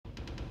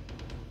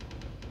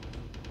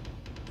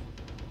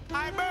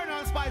I burn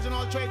all spies and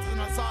all traitors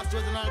and all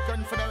sorcerers and all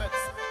confederates.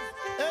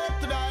 Up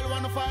to the isle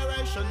one of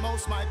iration,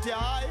 most mighty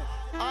I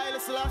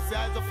Selassie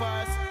is the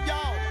first. Yo,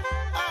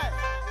 hey,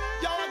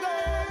 yo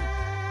again.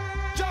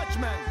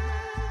 Judgment.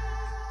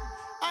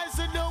 I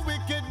said the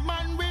wicked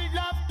man will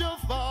have to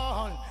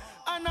fall,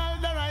 and all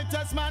the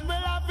righteous man will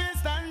have to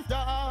stand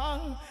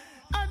tall.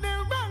 And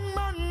the wrong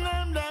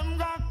man them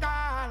got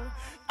call,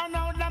 and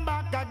now them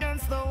back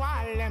against the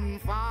wall them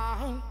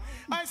fall.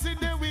 I see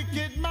the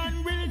wicked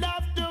man will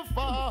have to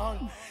fall,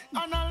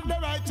 and all the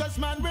righteous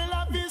man will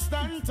have to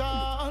stand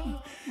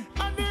tall.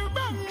 And the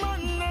wrong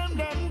man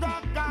them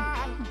got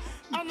call,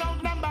 and now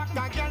them back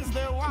against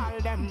the wall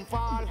them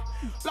fall.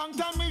 Long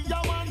time me you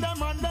want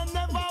them and they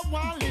never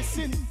want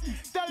listen.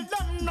 Tell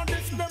them not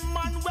this the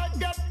man will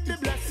get the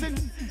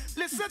blessing.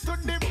 Listen to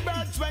the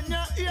birds when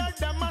you hear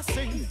them a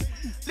sing.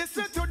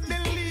 Listen to the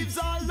leaves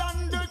all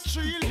on the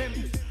tree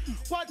limb.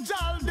 Watch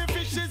all the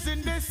fishes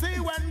in the sea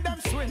when them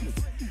swim.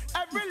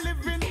 Every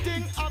living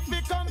thing have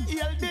become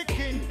hail the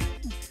king.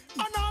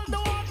 And all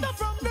the water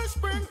from the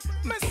spring,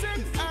 me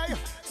sing, hey.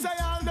 Say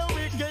all the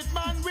wicked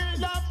man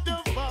will have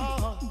to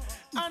fall,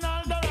 and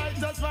all the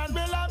righteous man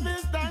will have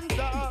his stand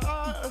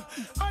tall.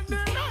 And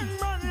the wrong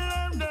man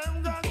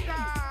them got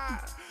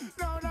caught.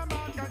 Now them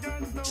back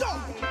against the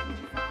wall.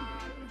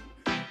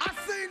 I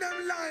see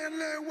them lying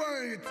there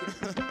wait.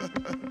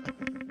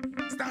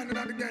 Standing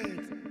at the gate.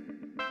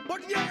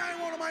 But yeah, I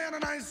want my hand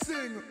and I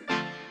sing.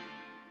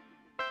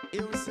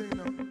 You sing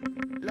now.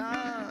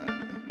 Lord.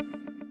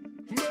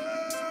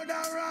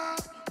 Murderer,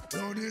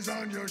 blood is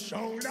on your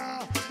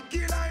shoulder.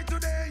 Kill I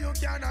today, you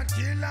cannot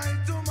kill I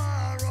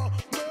tomorrow.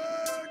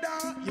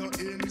 Murder, your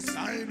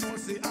inside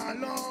must see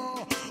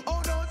Allah.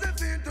 How does it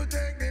feel to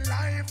take the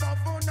life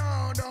of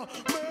another?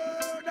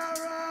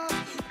 Murderer,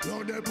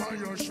 blood upon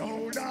your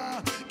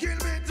shoulder. Kill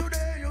me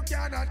today, you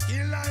cannot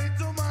kill I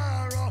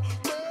tomorrow.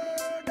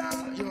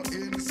 Murder, your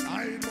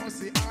inside must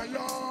see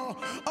Allah.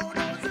 How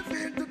does it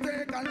feel to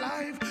take a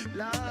life?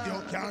 You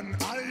can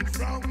hide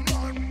from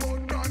man, but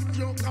not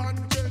your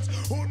conscience.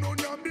 Oh no,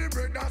 you be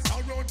brothers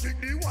around, take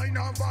the wine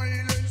of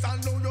violence.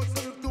 Allow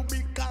yourself to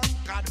be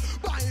conquered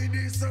by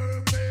the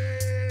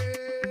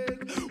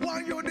serpent. Why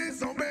you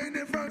disobey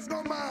the first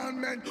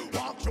commandment?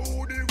 Walk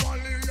through the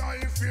valley,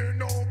 I fear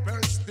no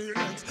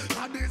pestilence.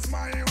 That is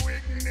my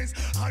weakness,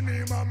 and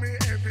him and me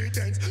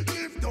evidence.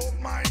 Lift up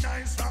my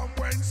eyes from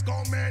whence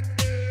cometh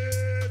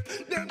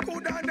death. Them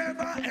could have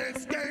never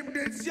escaped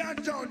this your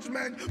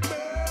judgment.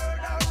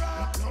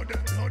 Murderer,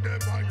 blood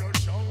upon your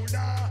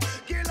shoulder.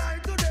 Kill I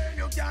today,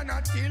 you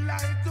cannot kill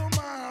I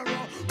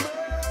tomorrow.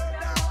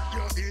 Murder,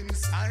 your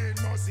inside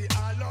must see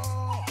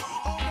Allah.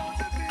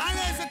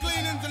 Unless the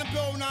cleaning to the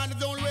pure now,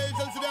 the only way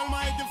to the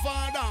Almighty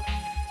Father.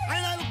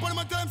 And I look for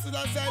my terms so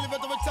that I say I live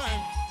it over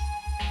time.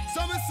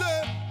 So me say,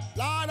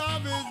 Lord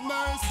of His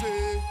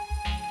mercy,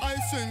 I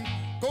sing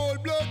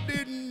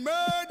cold-blooded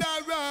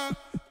murderer.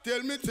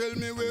 Tell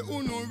me where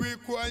uno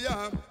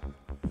require.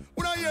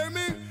 When I hear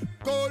me,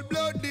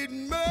 cold-blooded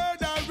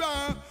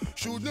murderer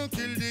shouldn't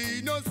kill the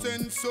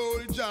innocent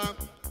soldier.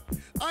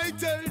 I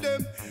tell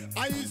them,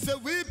 I say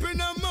weeping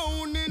and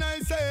moaning, I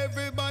say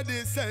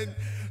everybody said.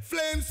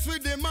 Flames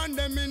with them and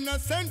them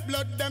innocent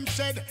blood them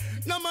shed.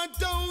 No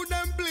matter how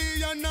them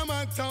bleed and no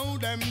matter how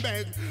them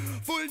beg.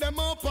 Full them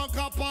up a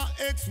copper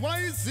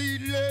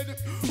XYZ lead.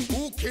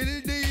 Who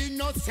killed the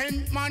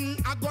innocent man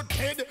I got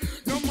dead.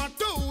 No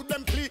matter how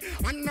them plea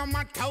and no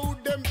matter how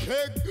them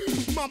peg.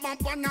 Mama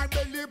pan a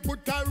belly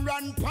put a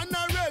run pan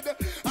a red.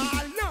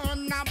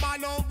 Alone a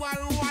ball over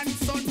one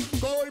son.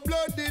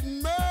 Cold-blooded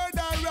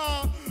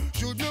murderer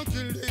should not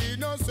kill the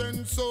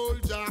innocent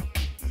soldier.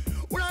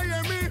 When I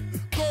hear me,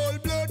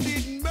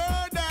 cold-blooded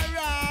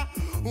murderer,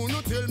 who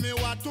no tell me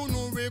what to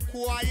no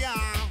require.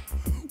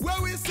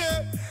 Where we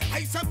say,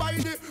 I say by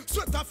the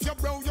sweat of your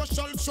brow you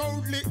shall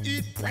surely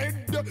eat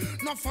bread.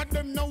 Not for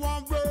them no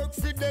one work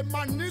for them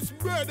and his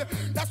bread.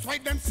 That's why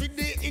them see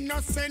the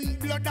innocent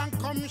blood and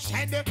come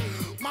shed.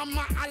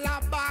 Mama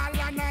alabal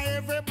and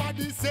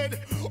everybody said,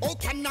 how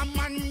can a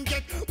man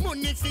get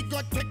money if he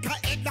go take a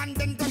head and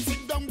then go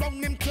sit down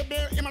round him to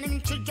bear him and him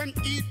children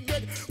eat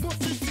bread. Must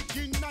be sick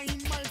in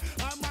 9 miles.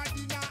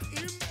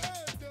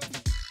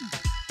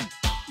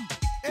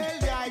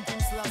 I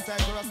think last time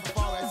for us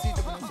before I see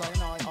the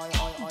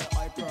I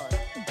pray.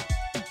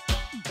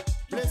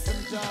 Bless him,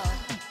 Jah.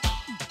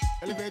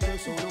 Elevate her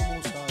soul,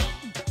 most high.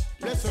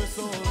 Bless her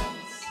soul.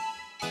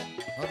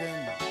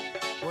 Again,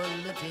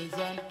 well, it is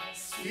a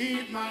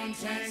steep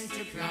mountain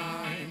to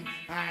climb,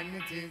 and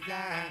it is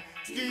a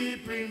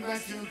steep river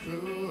to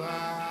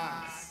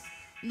cross.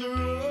 The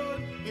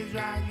road is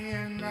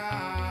running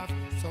rough,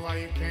 so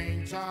I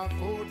paint a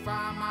food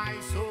for my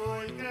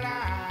soul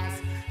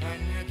glass,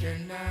 and you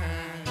can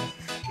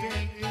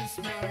take this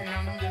no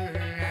longer,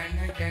 and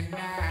you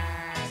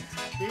cannot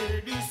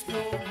hear this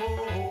no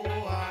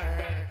more.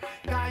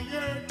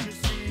 Tired to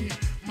see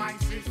my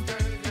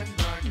sisters and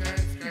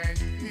brothers can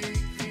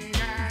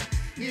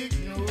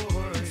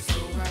ignore,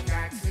 so I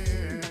got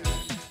to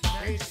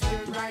face the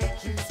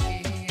righteous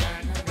king,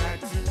 and I got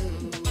to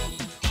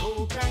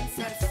open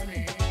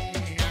sesame,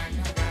 and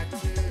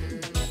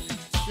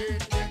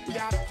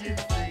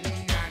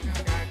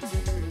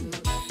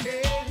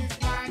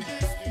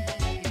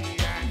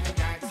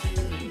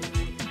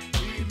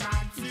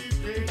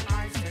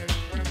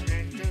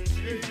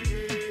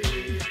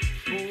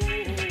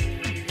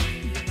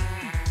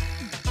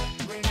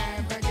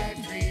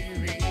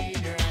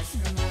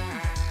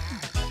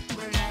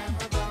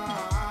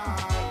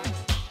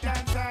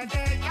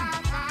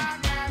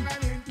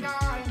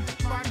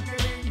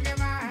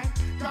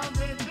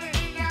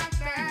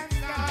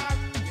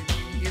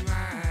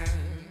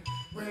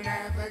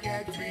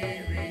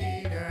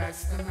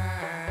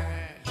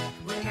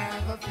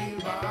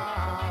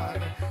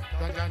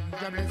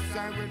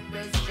die with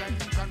the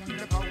strength and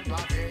the power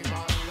of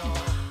evil.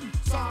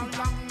 So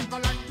long go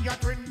like you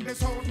twin the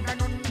soul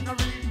and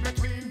unread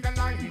between the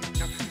lines.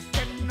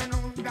 Then you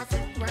know that's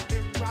it where the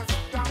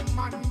Rasta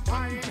man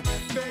find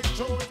the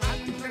truth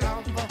and the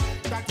love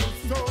that is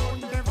so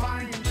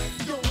divine.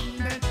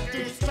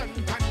 Unity,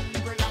 strength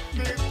and will have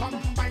to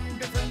combine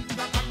the sense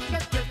of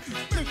collective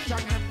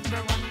mission.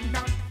 Everyone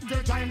not to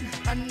join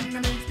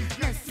enemies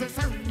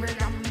necessary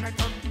and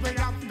method we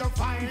have to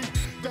find.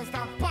 Just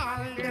a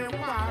pall the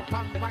war,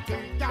 poverty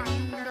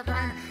and the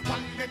crime,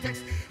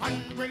 politics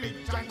and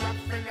religion have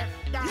been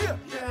left down.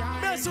 Yeah,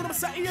 that's what I'm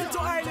saying. Here to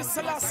Haile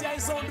Selassie,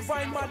 his own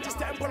divine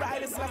majesty, Emperor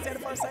Haile Selassie, the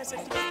first I said,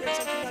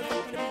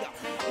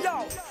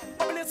 yo,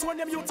 Babylon's when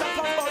them youth are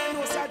come about, you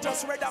know, so I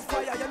just read that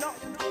fire, you know.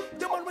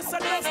 The one we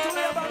said let's to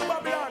live on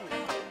Babylon.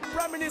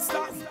 Prime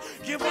Minister,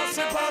 give us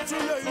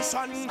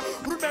repatriation.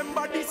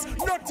 Remember this,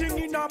 nothing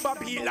in a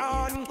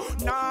Babylon.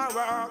 Now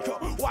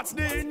work, what's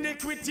the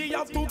iniquity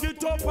of to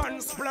get up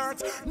and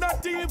splurt?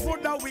 Not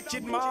even the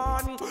wicked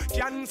man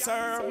can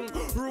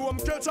serve. Rome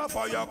catch a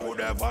fire,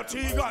 could ever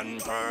fatigue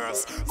and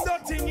curse.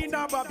 Nothing in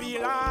a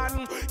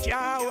Babylon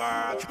can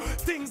work.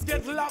 Things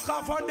get locked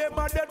off and them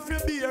are dead for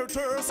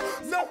beaters.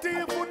 Not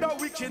even the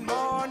wicked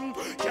man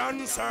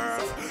can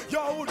serve.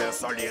 Yo,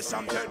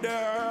 desolation to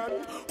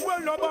dead.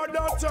 Well, nobody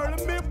tell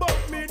me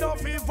about me no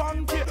fi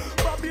vanky.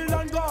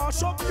 Babylon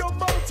gosh up your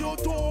mouth, you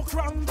too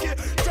cranky.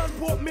 Just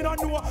put me no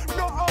know,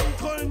 no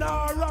uncle, no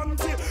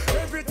auntie.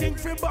 Everything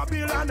fi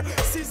Babylon,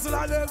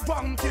 Sizzla the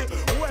vanky.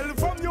 Well,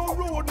 from your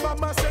road,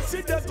 mama says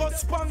she dey go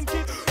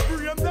spanky.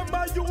 Blame them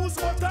a use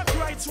but a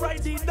Christ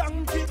ride the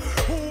donkey.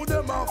 Who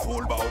them a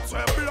fool bout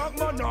say black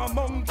man a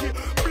monkey.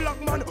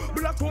 Black man,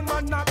 black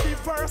woman not the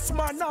first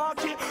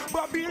monarchy.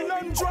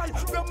 Babylon dry,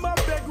 them a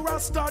beg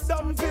Rasta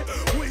dumpy.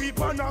 Weep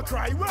and a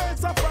cry,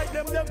 words a fight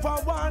them never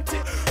want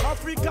it.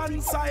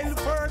 African soil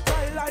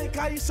fertile like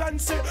I shan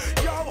say.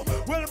 Yo,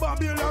 well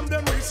Babylon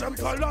them reach some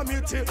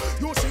calamity.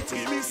 You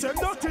see me say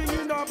nothing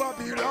in a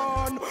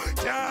Babylon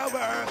can't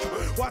work.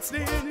 What's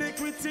the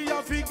iniquity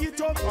of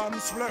it up and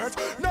flirt?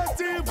 Not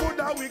even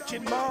the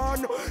wicked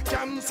man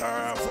can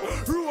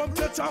serve. Rome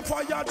catch a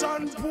fire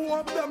and pour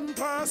up them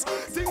curse.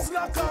 Things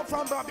like up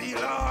from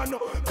Babylon,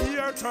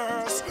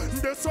 theaters,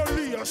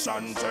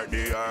 desolation to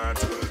the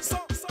earth. So.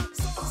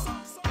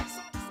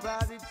 By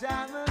the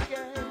time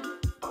again,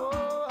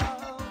 oh,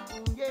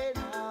 yeah,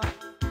 now,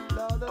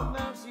 Lord of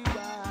mercy,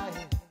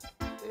 why?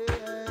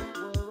 Yeah,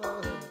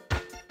 whoa,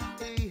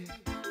 hey.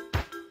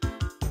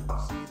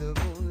 See the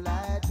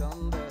moonlight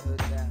on the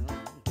town.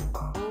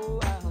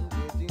 Oh, I'm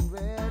getting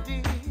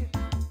ready.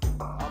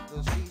 Up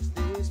the streets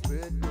they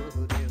spread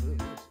good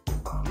news.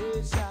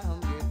 Yes, I'm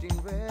getting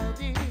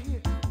ready.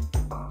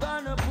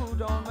 Gonna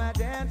put on my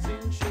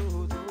dancing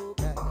shoes. Oh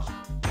gosh,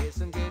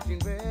 yes, I'm getting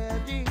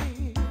ready.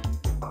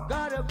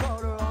 Got a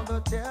quarter on the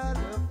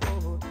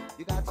telephone.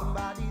 You got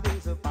somebody,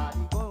 there's a party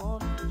going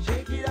on.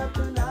 Shake it up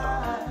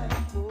tonight,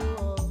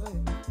 boy.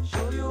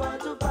 Show you how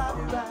to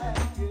party right,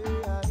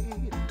 yeah.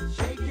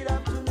 Shake it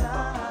up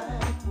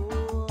tonight,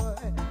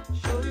 boy.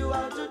 Show you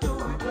how to do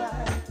it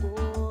right,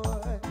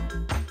 boy.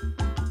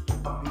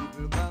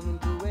 People coming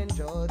to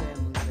enjoy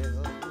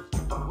themselves.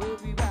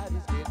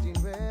 Everybody's getting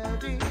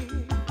ready.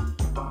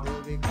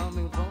 They'll be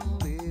coming from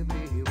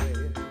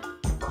everywhere.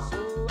 So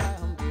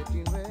I'm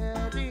getting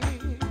ready.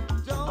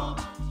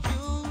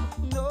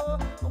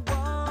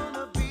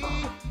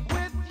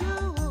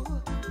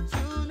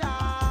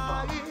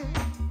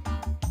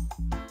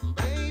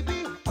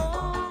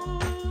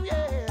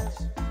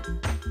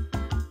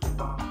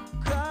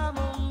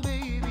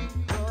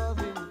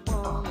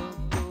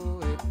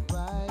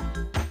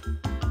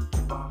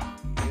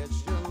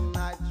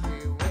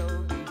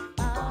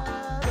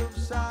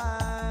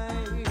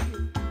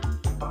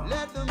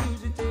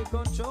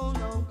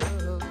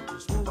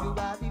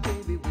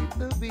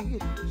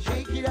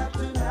 Shake it up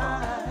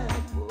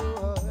tonight,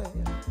 boy.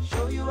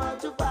 Show you how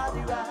to party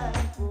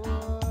right,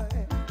 boy.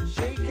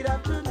 Shake it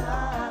up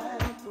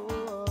tonight,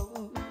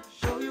 boy.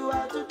 Show you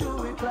how to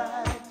do it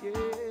right,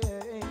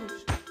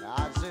 yes.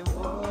 I say,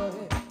 boy,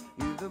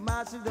 you the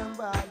massive them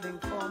riding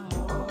for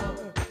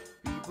more.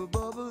 People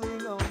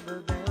bubbling on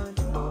the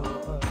dance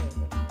floor,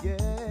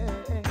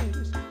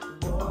 yes.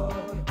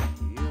 Boy,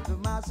 you the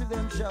massive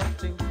them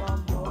shouting for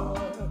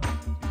more.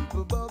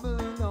 People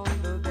bubbling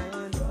on the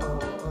dance floor.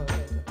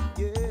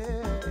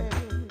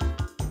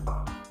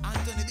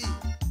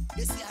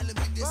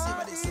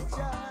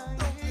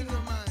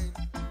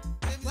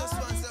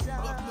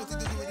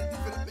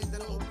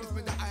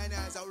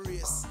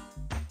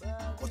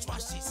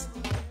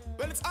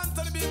 Well, it's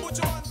Anthony B.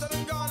 Buju,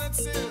 Anthony Garnet,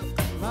 Silk.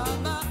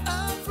 Mama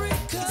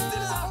Africa,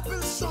 still is our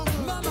Bill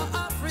Struggle. Mama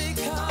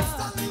Africa,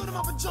 standing with them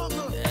up a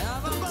jungle.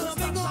 I'm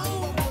coming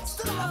home.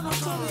 I'm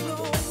coming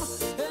home.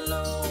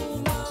 Hello,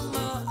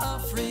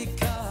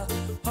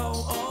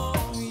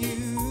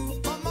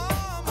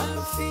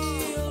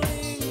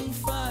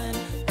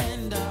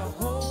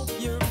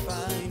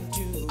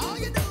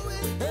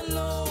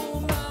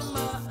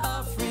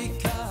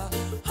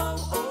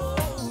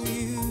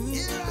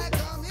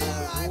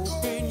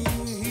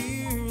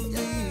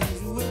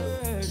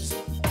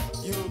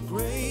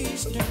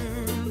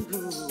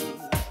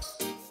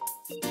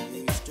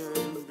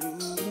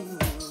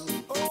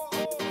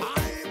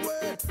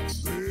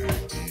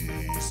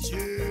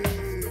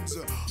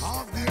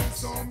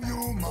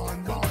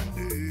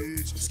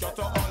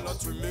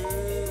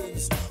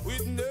 faces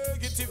with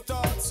negative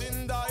thoughts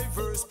in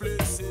diverse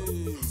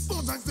places.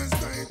 Possess the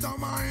state of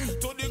mind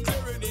to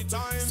declare any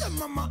time. Say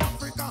Mama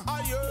Africa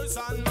are yours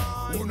and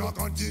mine. Who not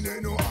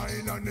continue no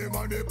island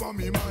never dey on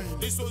me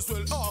mind. This was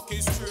well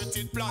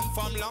orchestrated, planned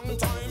from long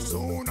time.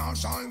 Soon I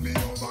shall be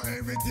over,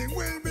 everything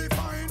will be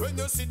fine. When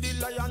you see the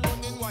lion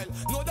running wild,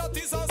 know that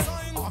is a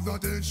sign of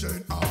the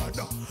ancient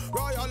order,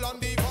 royal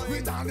and divine,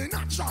 with all the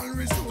natural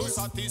resources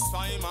to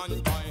satisfy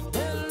mankind.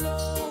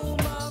 Hello,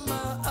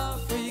 Mama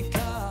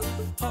Africa,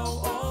 how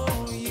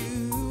are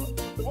you?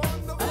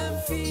 Wonderful. I'm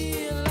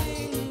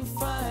feeling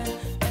fine,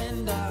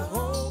 and I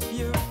hope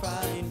you're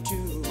fine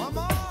too.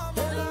 Mama.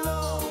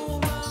 Hello,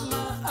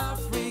 Mama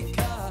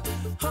Africa,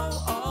 how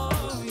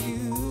are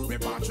you?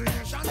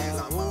 Repatriation is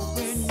a must.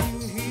 When you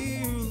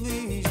hear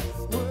these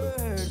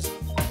words,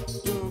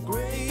 your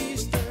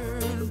grace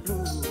turn blue.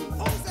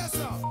 Who's that,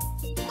 sir?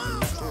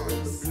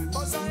 Marcus.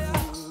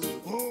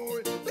 Oh,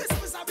 this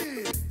is a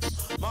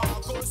bit.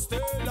 Marcus, stay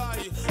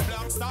live.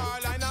 Black Star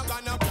Line, I'm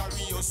gonna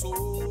carry your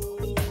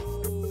soul.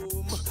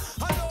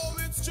 I know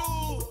it's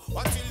true.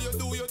 Until you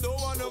do, you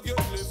don't wanna get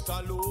left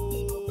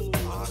alone.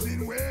 I've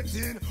been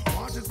waiting,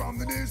 watching from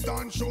the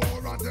distant shore.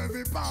 At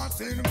every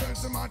passing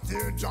verse, my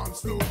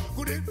teardrops flow.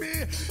 Could it be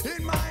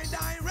in my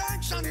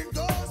direction? It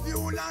goes,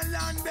 Beulah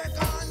land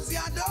beckons.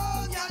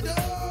 Yadon, yadon.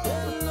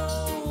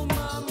 Hello,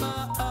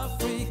 Mama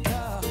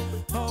Africa,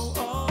 how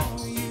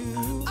are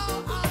you?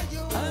 How are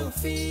you? I'm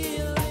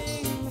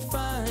feeling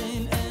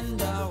fine,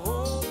 and I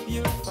hope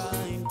you're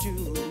fine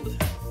too.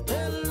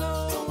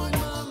 Hello,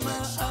 Mama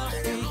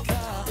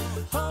Africa,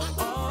 how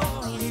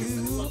are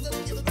you?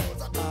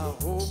 I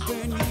hope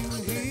when you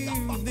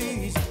hear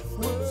these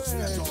words,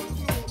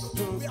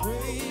 your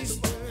grace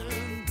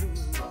turn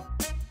blue.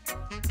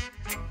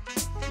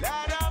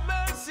 Lord have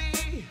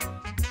mercy.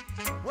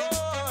 Whoa,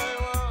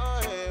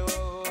 whoa,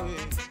 whoa.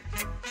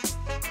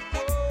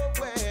 Oh,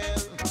 well.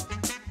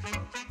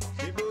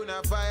 We burn a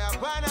fire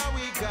upon a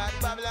week at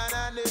Babylon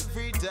and the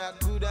free talk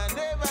could have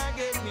never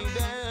get me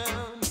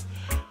down.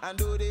 And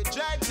though they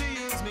tried to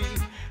use me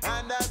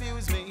and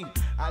abuse me,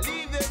 I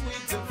leave them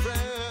with a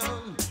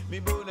frown. Me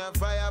burn a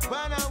fire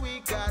upon a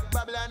week at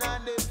Babylon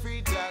and the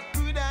free talk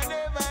could have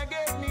never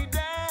get me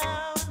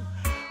down.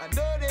 And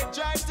though they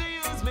tried to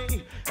use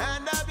me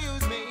and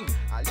abuse me,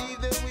 I leave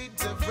them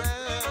with a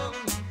frown.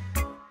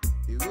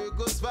 The work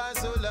goes for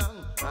so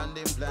long on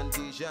them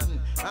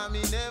plantation, and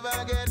me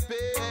never get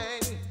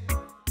paid.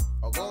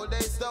 Or gold they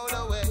stole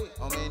away,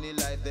 how many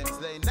life them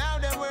slay. Now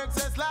them works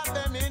and slap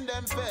them in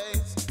them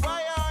face.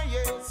 Why are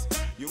yes,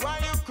 you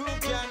and your crew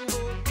can go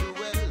to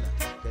well.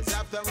 Cause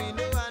after we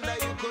know under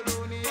you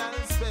colonial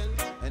spell,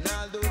 and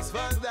all those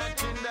false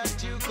doctrine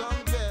that you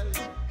compel.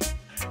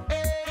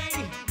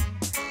 Hey,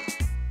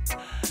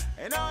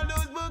 and all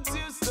those books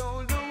you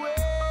stole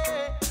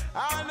away,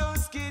 all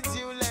those kids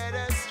you led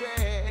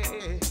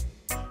astray.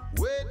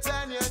 Wait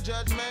on your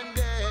judgment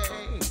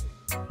day.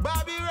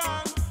 Bobby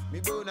wrong, me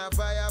burn a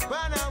fire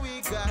upon a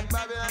week at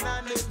Babylon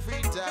and them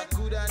free talk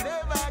coulda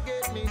never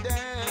get me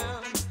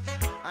down.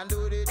 And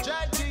though they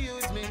tried to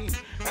use me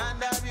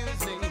and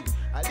abuse me,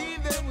 I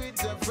leave them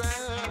with a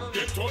frown.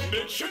 Ghetto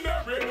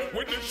dictionary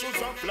with issues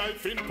of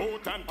life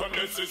important and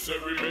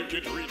necessary. Make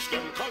it reach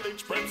them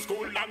college, prep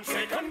school and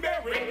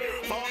secondary.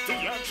 40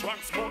 and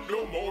tracks, but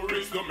no more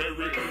is the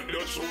merry.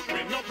 Don't shoot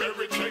me no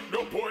berry, check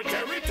no poor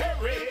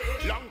territory.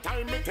 Long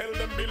time me tell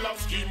them be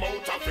lost scheme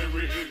out of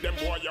ferry. Them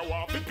boy you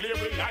want to play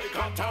with like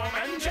a Tom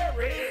and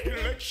Jerry.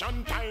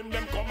 Election time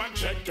them come and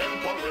check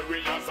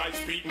temporary as I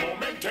speak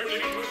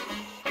momentarily.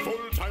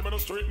 Full time on the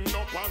straighten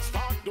up and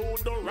start do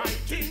the right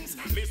things.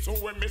 Listen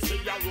when me say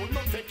I will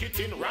not take it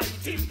in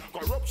writing.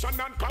 Corruption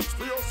and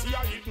conspiracy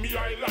I hit me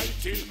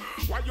highlighting.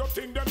 Why you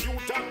think them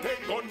youth and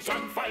take guns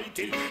and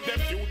fighting? Them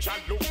future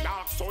look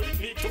dark so it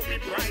need to be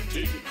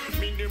brighting.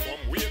 Minimum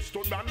wage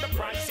stood and the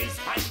price is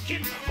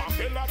hiking.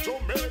 Mandela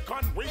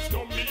Jamaican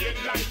wisdom me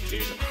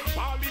enlightened.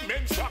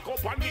 Parliament stack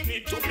up and it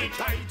need to be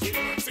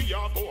tightened. See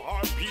I go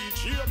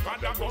RPG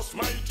God I go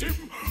smite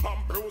him.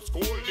 And Bruce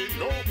Golding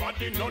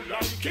nobody no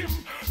like him.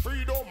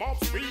 Freedom of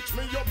speech,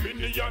 me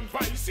opinion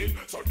vicing.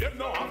 So them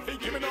no have to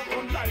give me no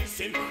gun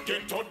license.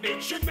 Get to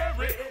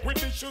dictionary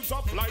with issues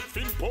of life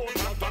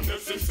important and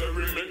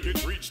necessary. Make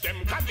it reach them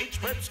college,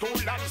 prep school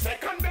and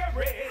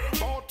secondary.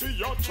 40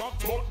 your truck,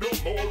 but no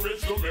more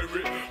is the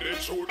merry. They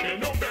shoot me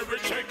no berry,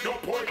 check no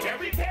poor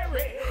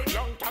territory.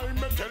 Long time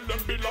me tell them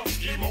be lost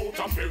scheme out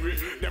of ferry.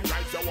 Them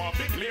guys they want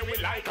to play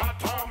with like a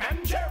Tom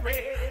and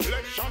Jerry.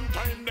 Election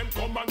time them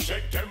come and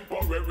check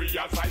temporary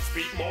as I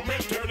speak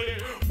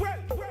momentarily. Well,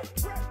 the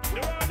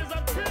world is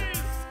at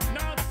peace,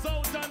 north,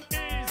 south and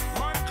east.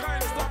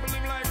 Mankind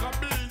stumbling like a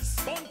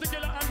beast. Born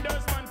together and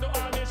Dirtsman to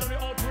all nations we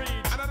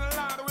outreach. And the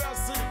land we are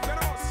seeing, tell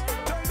us,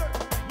 tell them,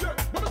 yeah,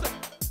 what is it?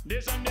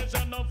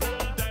 Nation, no full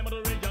time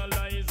to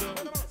realize.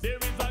 There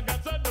is a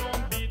God, so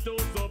don't be too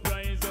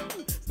surprised.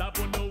 Stop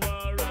on the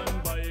war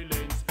and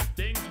violence.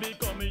 Things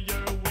become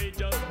your way,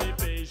 just be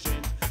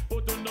patient.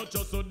 Put on no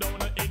trust so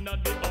down in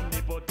the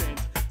omnipotent.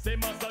 Say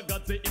Master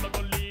God, say him a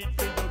go lead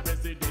for the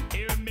president.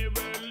 Hear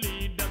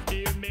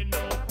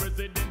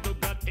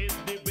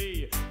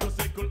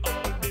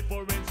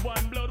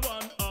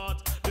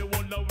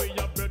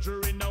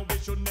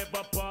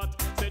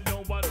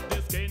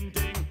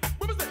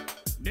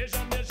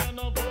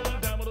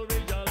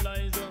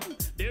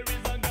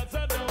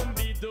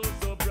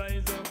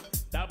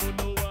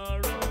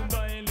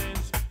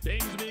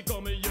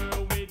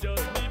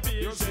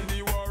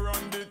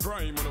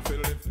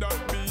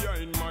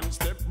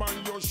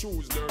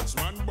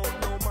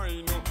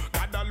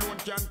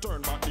can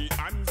turn back the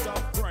hands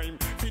of crime.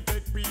 If it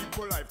take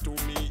people life to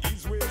me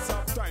is waste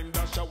of time.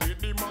 Dash away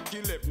the Mach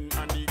 11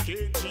 and the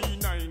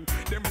KG9.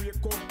 Them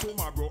wake up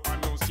tomorrow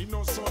and no see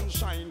no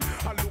sunshine.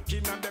 A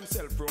looking at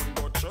themselves from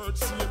go church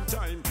same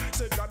time.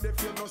 Say God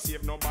if you no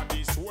save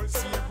nobody, soul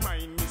save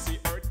mine. Me see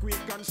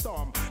earthquake and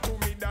storm. To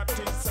me that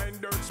is sign.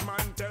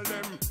 Dirtsman tell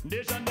them.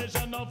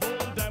 Nation of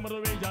all time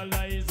to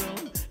realize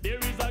there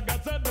is a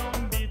God so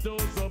don't be too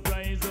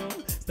surprised.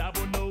 Stop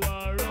on the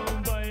war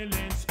of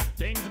violence.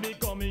 Things be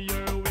coming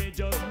your way,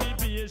 just be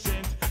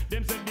patient.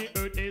 Them say the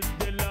earth is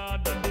the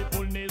Lord and the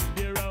fullness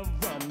thereof.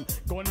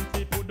 Gun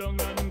people down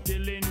and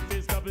killing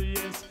fist of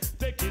yes.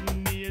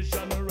 Taking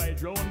nation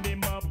right round the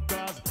map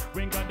cause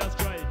when God a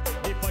strike,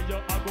 the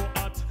fire a go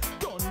hot,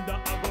 thunder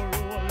a go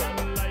roll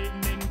and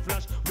lightning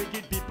flash.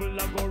 Wicked people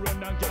a go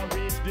run and can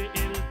reach the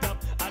hilltop.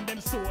 And them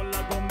soul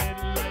a go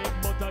melt like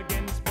but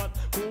against spot.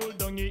 Cool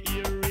down your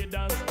ear raid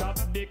and stop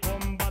the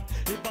combat.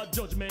 If a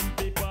judgment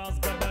be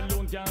passed, God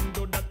alone can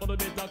do that. For the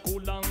better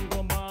cool and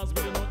go mass.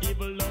 But you know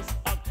evil lost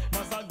act.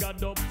 Master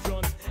God up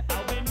front.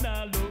 I will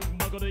now look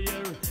back of the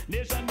year.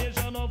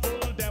 Nation of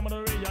all time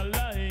to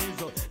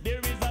realize there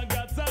is a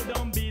God so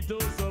don't be too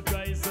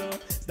surprised.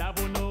 Stop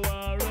on no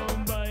war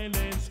on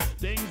violence.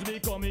 Things be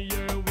coming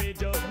your way,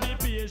 just be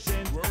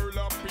patient. World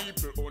of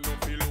people who no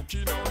feel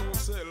looking on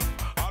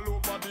yourself. All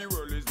over the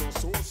world is no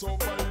source of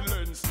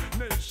violence.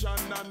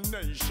 Nation and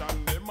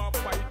nation, them a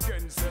fight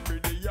against. Every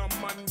day a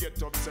man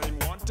get up saying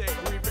want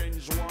take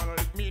revenge. Want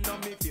lick me on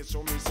me face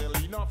so me sell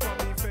enough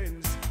from me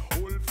fence.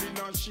 Wolf in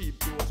a sheep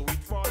clothes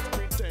with false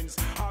pretense.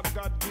 A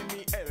God give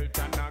me health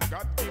and a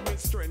God give me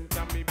strength.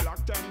 And me black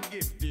and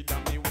gifted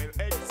and me well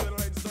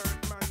excellent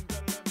certain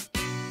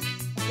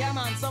man. Yeah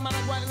man, some man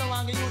go and no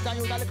want the youth and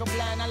youth a little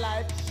blind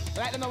alive.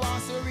 Like them no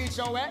want to see we reach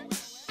your way.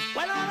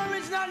 Well, all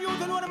original youth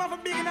know them have a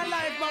big in their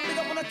life, man. Big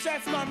up on the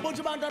chest, man.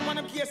 Buju Banton on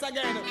them case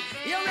again.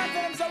 You ready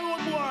for them some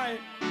road boy?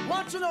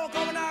 What you know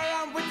coming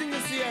around with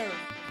things here?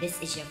 This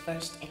is your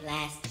first and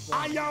last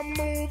I am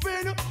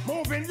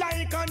moving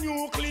like a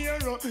nuclear.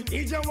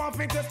 DJ want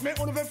to test me,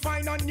 only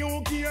find a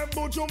new gear.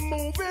 But you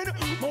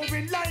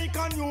moving like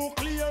a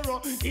nuclear.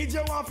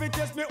 DJ want to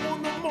test me,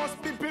 only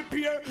must be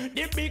prepared.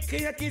 The big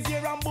cake is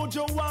here and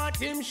Buju want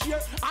him share.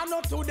 I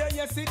know today,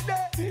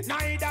 yesterday,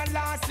 neither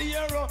last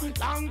year.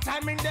 Long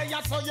time in there,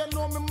 so you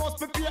know me must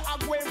prepare. I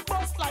go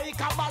bust like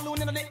a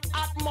balloon in the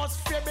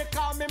atmosphere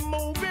because me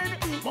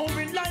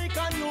moving like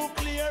a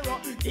nuclear.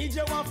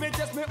 DJ want to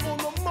test me,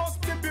 only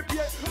must be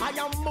prepared. I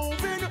am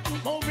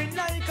moving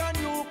like a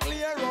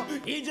nuclear.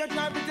 He just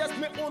try to test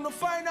me, wanna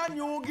find a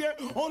new gear.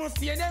 Wanna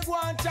stay there go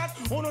and chat,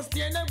 wanna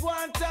stay there go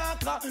and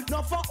talk.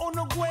 Not for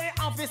wanna go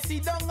and fi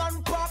sit down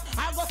and pop.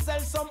 I go sell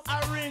some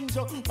orange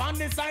on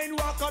the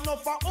sidewalk.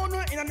 Not for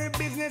wanna in the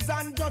business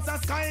and just a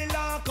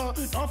skylark.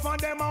 Not for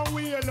them a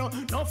wheel,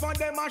 not for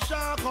them a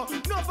shark.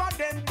 Not for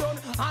them done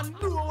and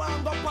do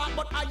and go back.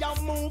 But I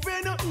am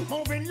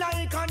moving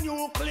like a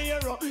nuclear.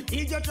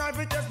 He just try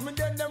to test me,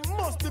 then them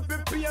must be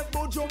prepared.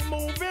 But you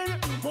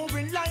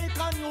moving like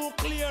a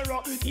nuclear.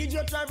 He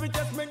just try to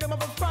test me, them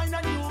have a find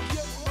a new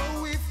gear.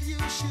 Oh, if you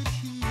should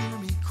hear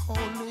me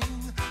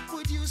calling,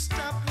 would you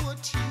stop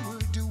what you were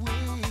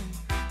doing?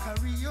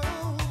 Hurry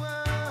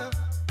over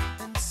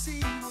and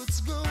see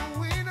what's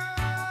going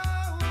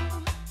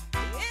on.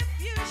 If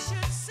you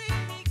should see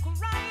me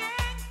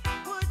crying,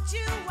 would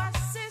you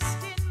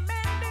assist in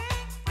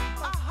mending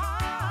a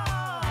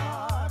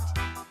heart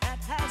that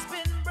has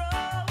been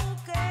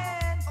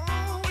broken?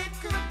 Oh, it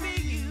could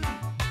be you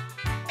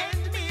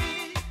and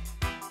me,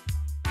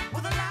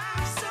 With a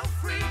life so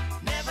free,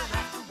 never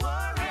have to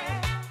worry.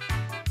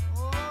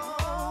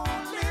 oh,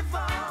 live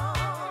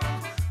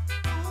on.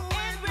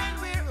 And when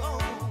we're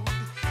old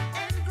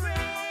and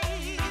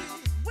gray,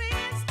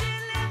 we'll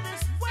still live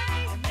this way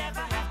and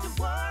never have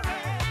to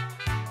worry.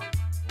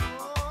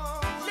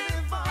 Oh,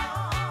 Live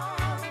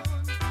on.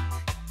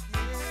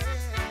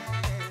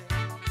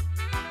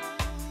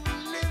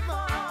 live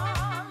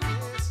on.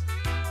 Yes.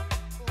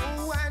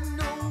 Oh, I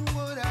know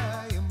what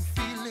I am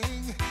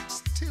feeling.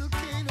 Still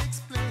can't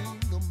explain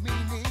the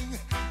meaning,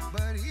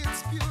 but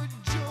it's pure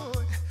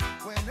joy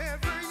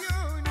whenever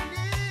you're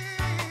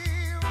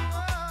near.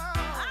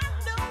 I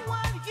know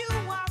what you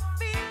are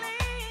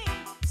feeling.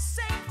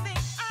 Same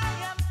thing I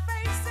am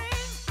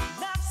facing.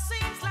 Love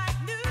seems like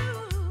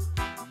new.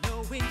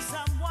 Knowing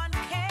someone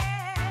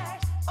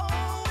cares.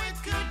 Oh, it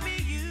could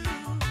be you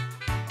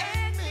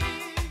and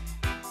me.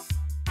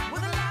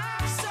 With a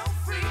life so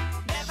free,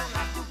 never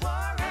have to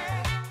worry.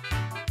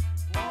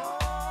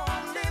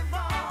 Oh, live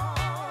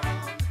on.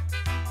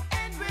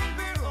 And when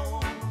we're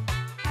old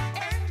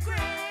and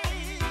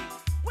gray,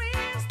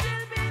 we'll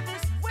still be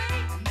this way,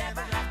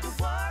 never have to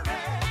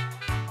worry.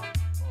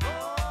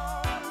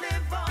 Oh,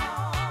 live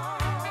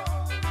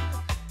on.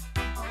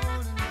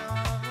 On and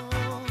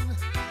on,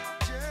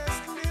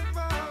 just live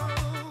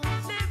on.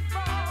 Live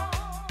on.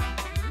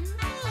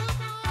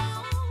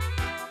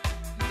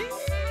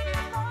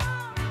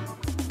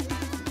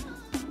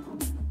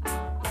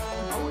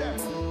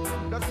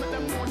 Let's make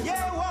them know.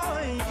 Yeah,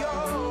 boy, yo.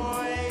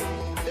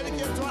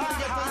 Dedicate to all the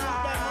ghetto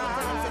youth, them, and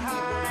tell them to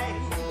keep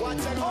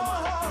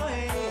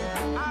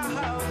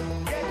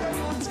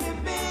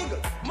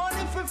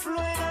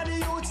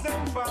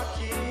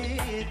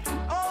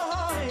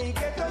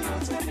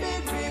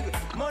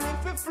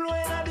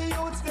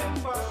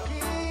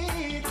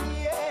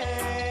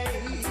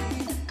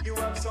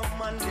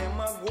and them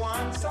a go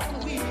on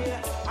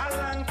somewhere. A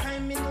long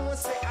time me know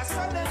say I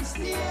saw them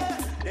stay.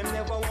 Them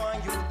never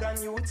want youth and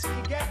youths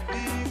to get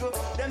big.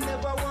 Them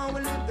never want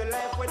to live the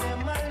life where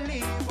them a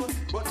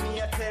live. But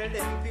me I tell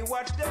them if you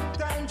watch them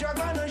time, you're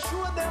gonna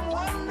show them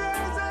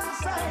wonders and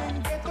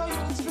signs. Ghetto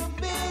youths for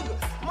big,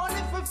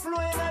 money for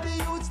flowing at the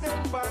youths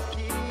them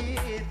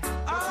pocket.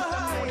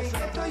 Aye,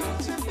 ghetto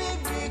youths for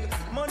big,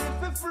 money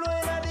for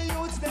flowing at the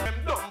youths them.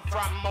 Dumb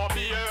from up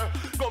here,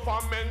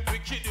 government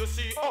wicked, you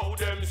see how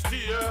them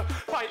steer.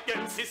 Fight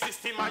against the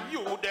system and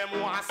you them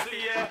want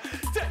slay.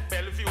 Take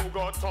Bellevue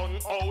got on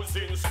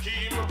housing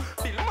scheme.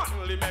 Bill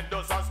Manley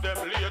Meadows as them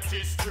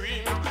latest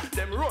dream.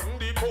 Them run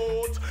the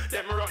boat,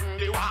 them run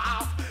the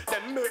wharf.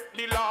 Them make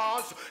the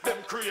laws, them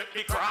create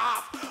the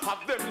craft.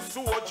 Have them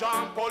soldier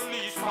and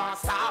policeman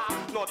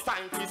staff. No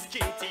time to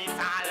skin teeth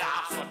and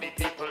laugh. So the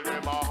people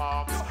them a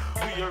hawks.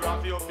 Where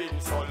have you been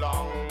so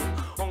long?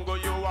 Hunger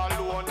you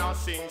alone and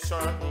sing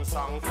certain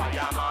song.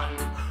 Fireman,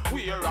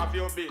 where have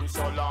you been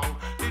so long?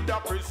 Did I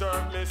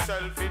preserve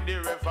myself in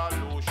the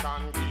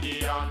revolution?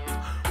 Gideon,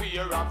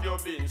 where have you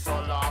been so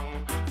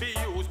long? Be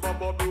used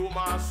bubble broom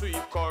and sweep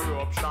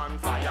corruption.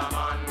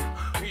 Fireman,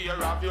 where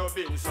have you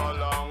been so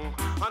long?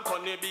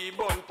 Anthony B.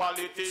 Bun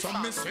politician.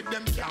 Some me say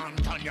them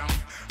can't turn ya.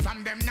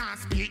 From them not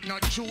speak no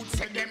truth,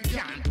 say them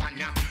can't turn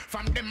ya.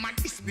 From them and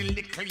this the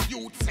little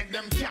youth, say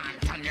them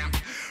can't turn ya.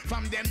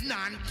 From them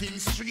non-king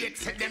straight,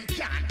 say them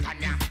can't turn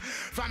ya.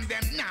 From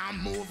them now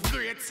move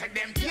great, say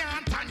them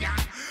can't turn ya.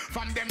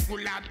 From them full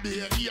of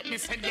beer, hate me,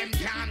 say them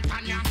can't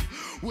turn ya.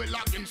 We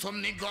lock him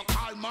some nigga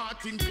called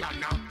Martin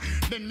Planner.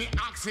 Then me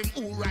ask him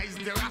who rise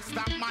the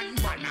Rasta man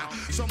banner.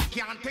 Some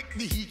can't take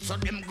the heat, so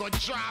them go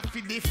draw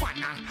for the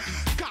fanner.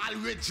 Call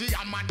Reggie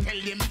Hammer, tell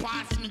him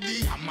pass me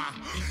the hammer.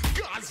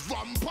 Cause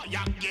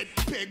vampire get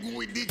pegged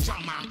with the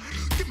jammer.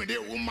 Give me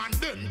the woman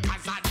them,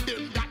 cause I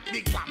them got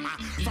the glamour.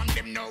 From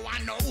them no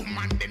one no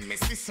woman, them me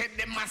see say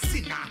them a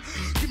sinner.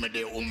 Give me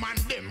the woman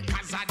them,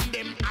 cause I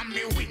them am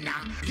me winner.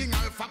 King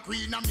Alpha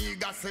Queen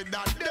Amiga said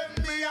that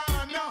them me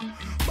honor.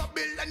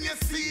 Babylon you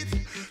see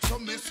it, so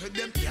me say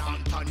them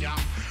can't turn ya.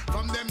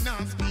 From them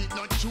not speak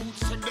no truth,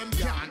 so them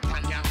can't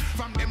turn ya.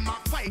 From them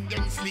a fight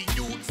against the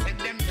youth, say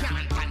them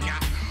can't turn ya.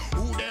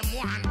 Who them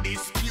want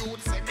dispute,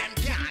 say them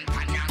can't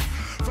turn ya.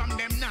 From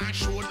them not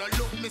show no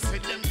look, me say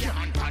them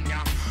can't turn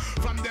ya.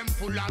 From them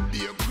full of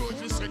beer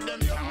grudge, me say them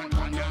can't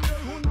turn ya.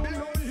 Who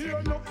no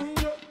hear nothing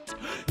yet?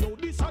 Yo,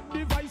 this a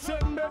device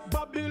and make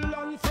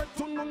Babylon fret.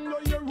 Who no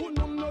hear, who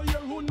no hear,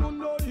 who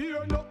no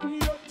hear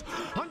nothing yet?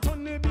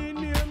 Anthony B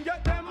name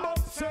get them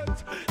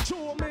upset.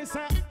 Show me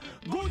say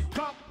good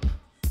cop,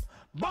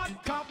 bad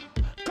cop,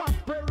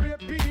 copy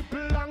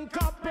people and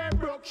copy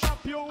broke shop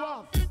you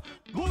off.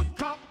 Good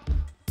cop,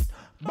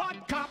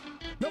 bad cop,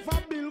 no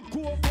for bill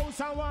coke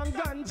house and one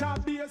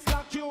ganja base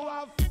lock you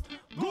off.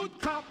 Good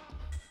cop,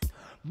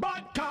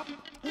 bad cop,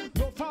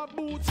 no for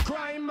boots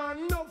crime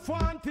and no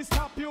for to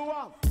stop you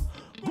off.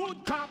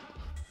 Good cop,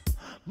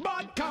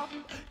 bad cop,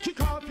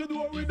 kick off your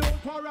door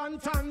without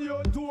warrant and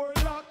your door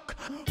lock.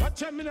 Watch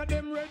them in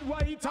them red,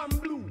 white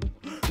and blue,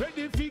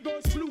 ready fi go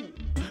slew.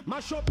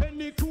 Mash up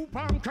any coop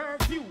and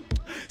curfew.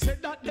 Say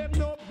that them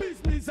no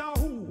business a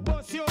who.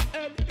 Bust your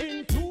head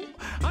in two.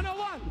 And a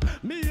one,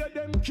 me hear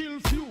them kill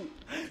few.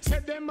 Say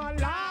them a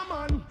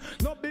lawman,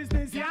 no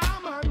business yeah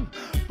man.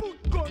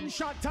 Put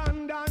gunshot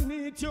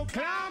underneath your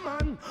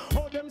claman.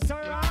 Oh them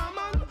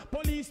man,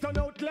 police turn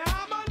out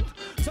lawman.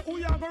 So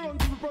we have a run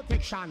to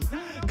protection.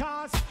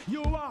 Cause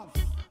you have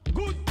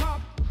good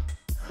cop,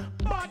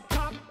 bad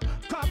cop,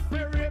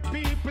 copy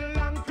people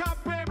and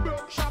copy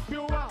broke shop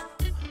you have.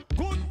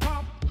 Good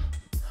cop,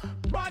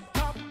 bad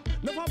cop,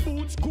 never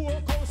boots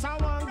coke house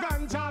and one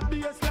ganja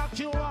base lock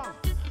you off.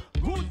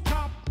 Good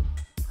cop,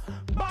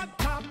 bad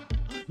cop,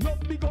 no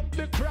big up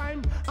the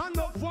crime and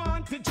no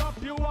want to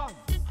chop you off.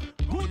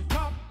 Good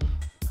cop,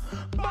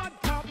 bad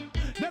cop,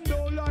 them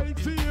don't like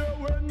fear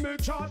when me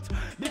chat.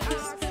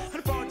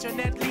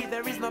 Unfortunately,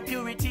 there is no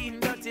purity in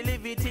dirty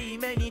liberty.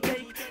 Many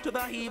take to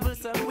the evil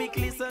so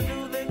quickly, so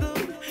do the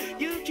good.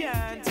 You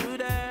can't do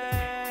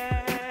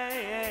that.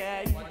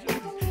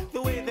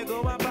 The way they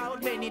go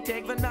about, many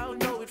take the now,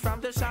 know it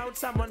from the shout.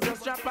 Someone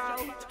just drop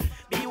out.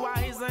 Be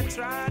wise and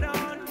trot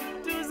on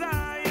to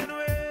Zion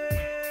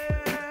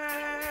way.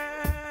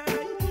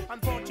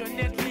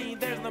 Unfortunately,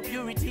 there's no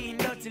purity in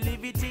dirty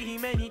liberty.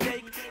 Many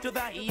take to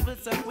the evil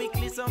so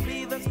quickly, so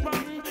be the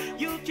strong.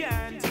 You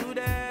can't do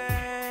that.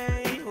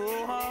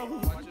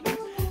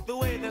 The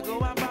way they go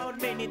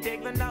about, many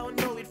take the now,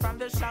 know it from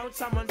the shout.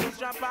 Someone just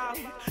drop out.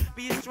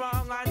 Be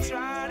strong and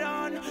trot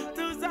on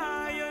to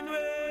Zion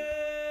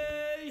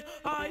way.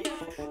 I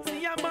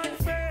see a man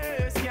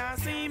face, can't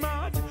see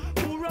much.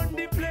 Who run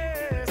the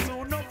place?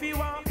 Who know if you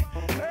walk?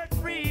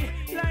 Earth free,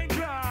 line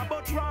draw,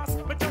 but Ross.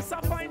 But just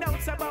I find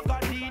out about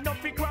God, no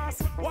fi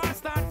cross. Why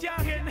start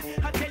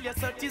youngin'? I tell you,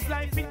 such is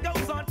life. It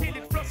goes on till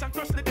it flush and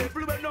crush the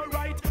devil when no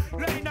right.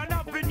 Lane and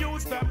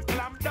avenues, them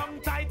clamp down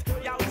tight.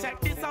 Y'all check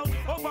this out,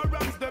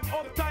 overruns them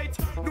uptight.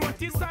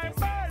 Notice I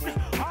burn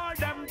all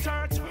them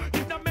church.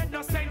 It no make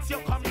no sense, you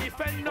come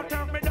defend no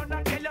term. Me don't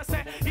tell you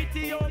say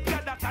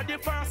Ethiopia that a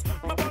different.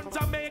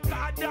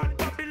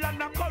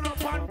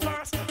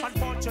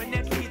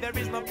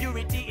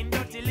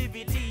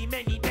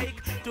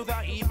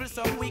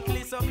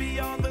 be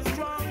all the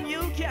strong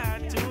you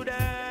can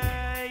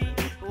today.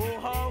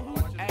 Oh,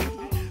 hey.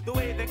 The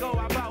way they go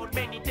about,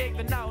 many take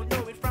the now,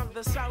 know it from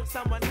the south,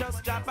 someone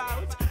just drop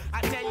out.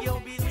 I tell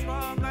you, be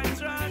strong and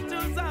trust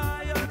to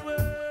Zion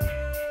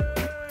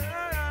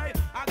way.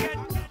 Again,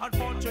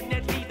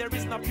 unfortunately, there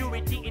is no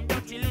purity in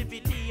dirty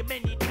liberty.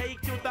 Many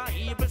take to the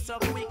evil so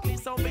quickly,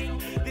 so being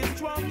the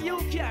strong you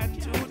can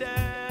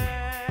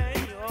today.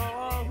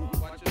 Oh,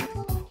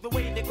 the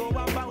way they go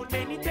about,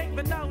 many take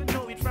the now,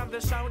 know it from the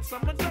shout,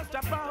 someone just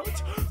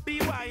about. Be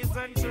wise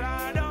and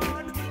tread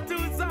on to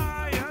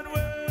Zion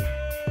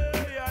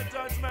way. A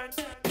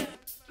judgment.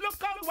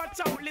 Look out, watch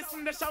out,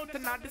 listen to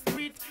shouting on the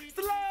street.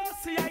 Still,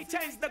 see, I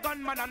changed the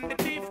gunman and the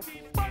thief.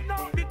 But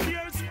now the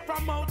tears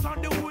from out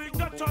on the weak.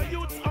 Got your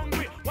youths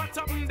hungry. What's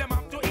up, them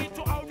have to eat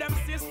to all them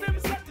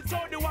systems. Set it so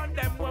the one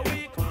them were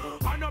weak.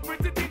 I know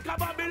pretty think of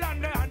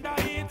Babylon, they under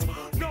it.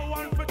 No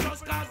one for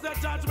trust cause the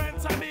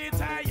judgment's a bit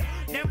high.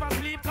 Never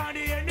sleep cause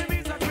the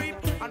enemies are creep.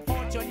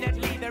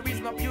 Unfortunately, there is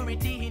no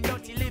purity in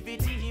dirty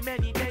liberty.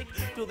 Many take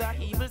to the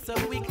evil so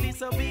weakly.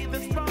 So be the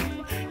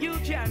strong you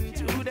can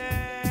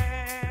today.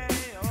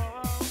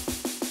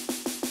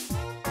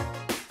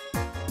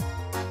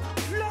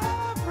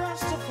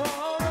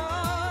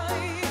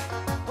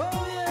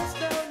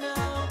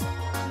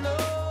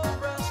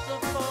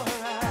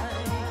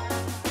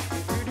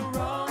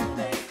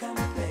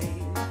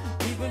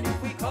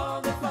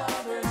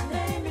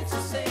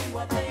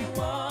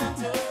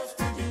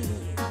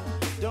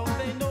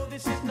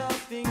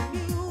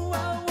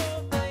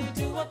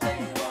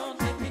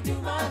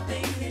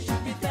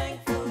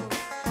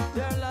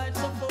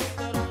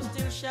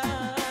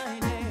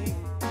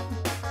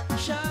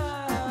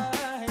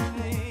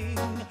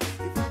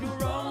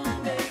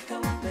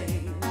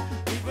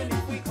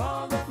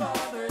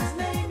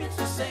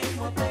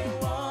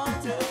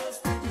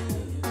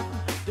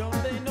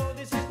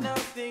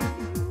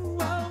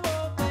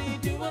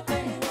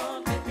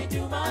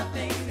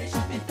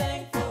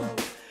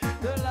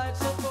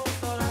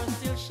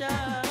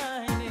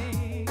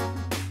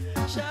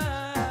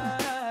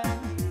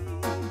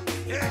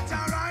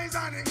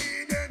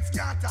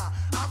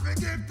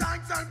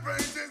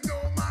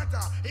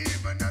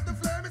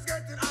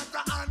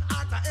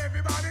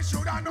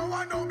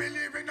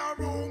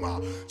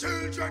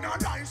 Children are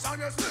nice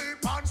and you sleep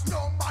and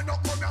slumber. No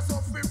come here so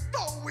we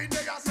bow in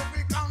there so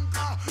we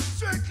conquer.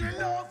 Strictly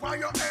love for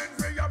your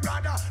envy, your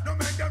brother. No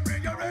make them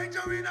rearrange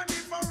you in a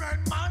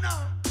different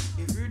manner.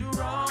 If you do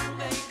wrong,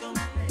 they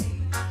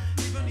complain.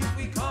 Even if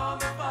we call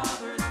the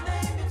Father's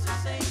name, it's the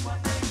same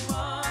what they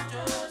want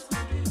us to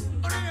do.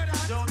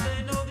 Don't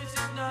they know this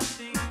is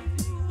nothing?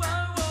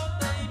 Why won't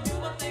they do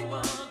what they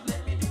want?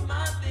 Let me do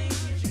my thing,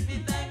 you should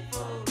be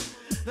thankful.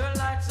 Their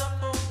lights are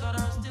full that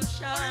are still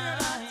shining.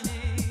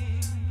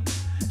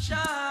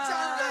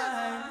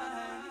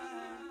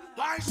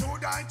 Why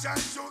should I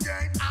change to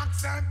gain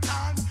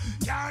acceptance?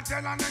 Can't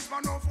tell an next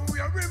man of who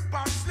we're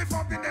impacts. Lift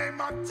up the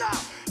name of Jah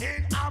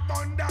in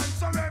abundance.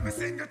 So every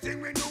single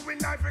thing we do in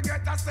life we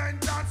get a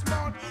sentence.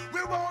 But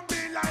we won't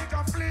be like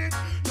a fleet,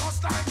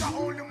 just like the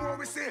only more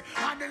we see.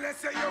 And the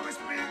less you will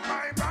speak,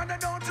 my brother,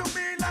 don't you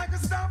be like a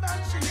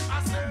stubborn sheep.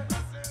 I say,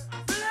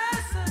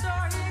 blessed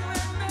are he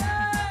when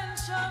men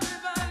shall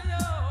revile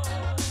you,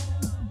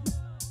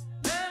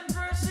 then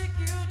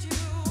persecute you,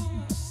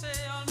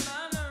 say all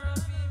manner of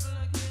evil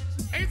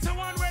against you. It's a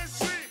one-way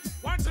street,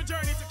 once a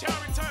journey to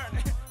carry turn.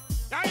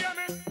 Now hear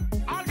me?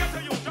 I'll get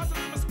to you, just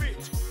as my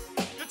speech.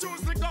 You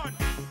choose the gun,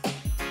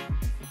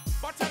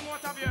 but tell me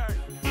what have you heard?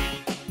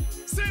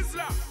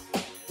 Sizzla,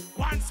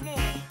 once more.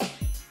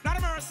 Not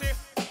a mercy,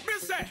 me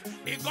say,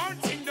 the gun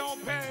thing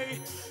don't pay.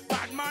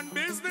 Bad man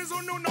business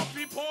who know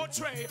nothing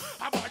portray.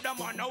 About the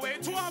man away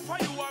to offer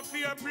you a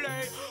fair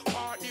play.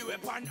 Or the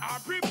weapon are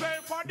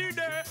prepared for the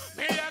day.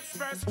 Me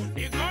express,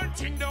 the gun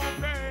thing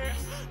don't pay.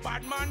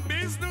 Bad man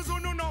business who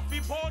know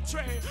nothing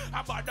portray.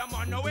 About the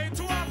man away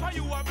to offer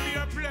you a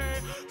fair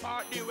play.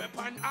 Or the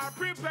weapon are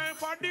prepared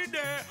for the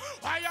day.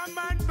 Why a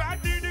man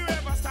bad, did you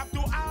ever stop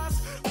to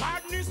ask?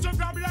 Badness to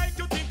grab like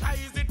you think I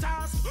easy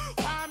task.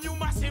 Palm you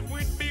massive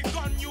with big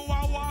gun you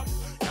are walk.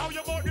 Now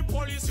you got the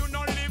police, you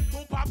not live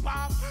to pop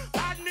off.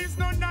 Badness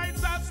no nice,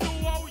 that's no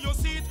how you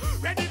see it.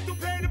 Ready to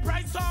pay the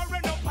price or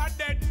run up a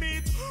dead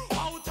meat.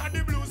 Out of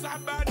the blues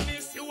and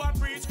badness you are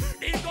preach.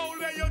 The goal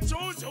where you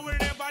choose, you will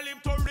never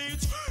live to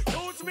reach.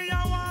 Use me a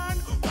one,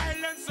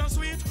 violence so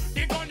sweet.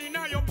 The gun in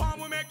your palm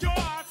will make your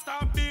heart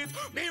stop beat.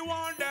 Me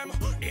want them,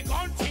 the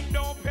gun thing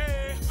don't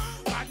pay.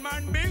 Bad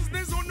man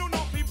business who know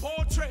nothing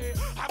portray.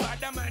 About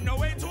the man no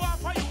way to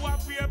offer you a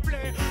fair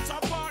play.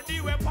 Support the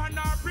weapon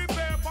or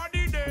prepare for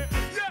the day.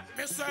 Yeah,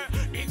 me say,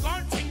 the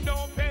gun thing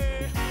don't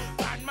pay.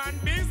 Bad man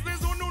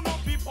business who know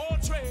nothing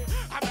portray.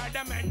 About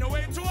the man no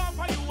way to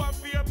offer you a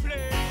fair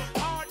play.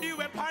 Or the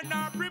weapon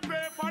or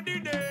prepare for the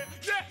day.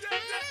 Yeah,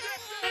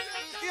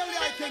 Here the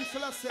I King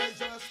Selassie,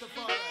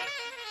 Rastafari.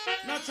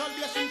 Natural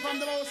blessing from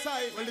the Most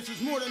High. Well, this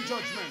is more than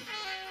judgment.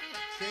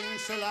 King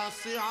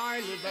Selassie, I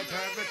live at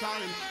every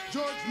time.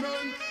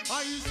 Judgment,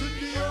 I sit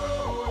the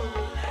old,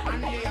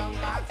 and the young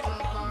lads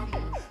will come.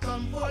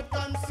 Come forth,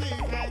 come see,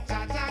 let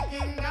Jah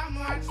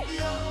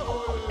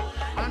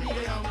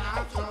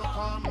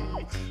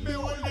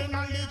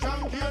the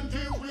champion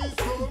to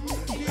wisdom.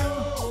 Yo,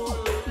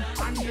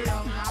 and the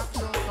young have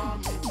to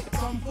come.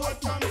 Come forth,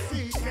 come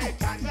seek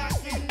it, and the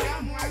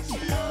kingdom watch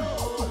you.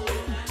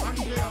 And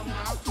the young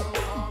have to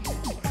come.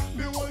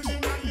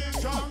 Beholding and the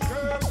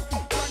jungle,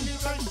 one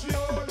is a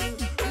shield,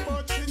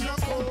 but in the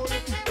cold.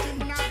 She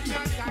not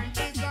your time,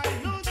 she got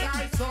lose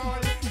her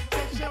soul.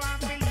 Say she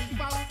want to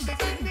live out the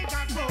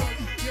significant goal.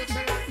 You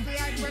say last day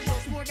I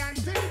precious more than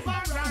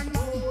silver and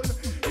gold.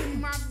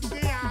 Him have the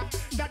heart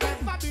that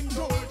ever been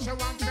told. She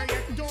want to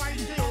get to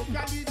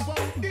Ethiopia, live out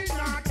the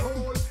North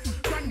Pole.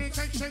 Granny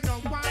said she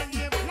don't want to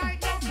live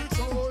like no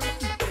control.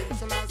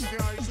 So last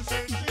day she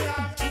said she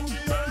have to be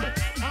old.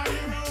 And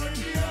you know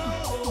the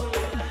old.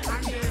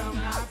 And the young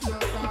have to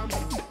come.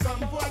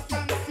 Come forth,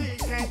 come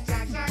seek it,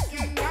 Jaja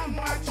kingdom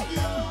watch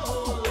you.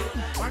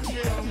 And the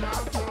young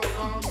have to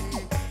come.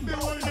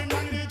 Beholding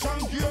and the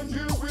champion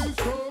till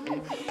wisdom.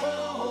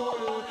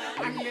 Oh,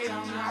 and the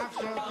young have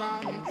to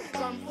come.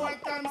 Come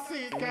forth, come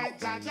seek it,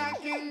 Jaja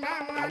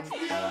kingdom watch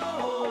you.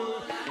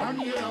 And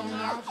the young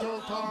have to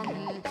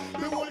come.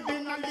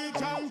 Beholding and the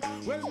champ.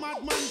 Well,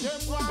 madman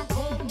them want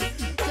come.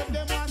 Say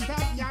them want to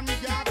yammy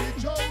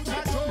garbage out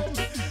at home.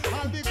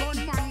 All the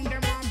gunman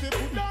them want to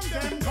put down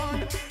them gun.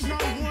 No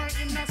more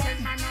innocent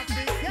man of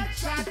the get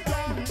shot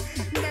down.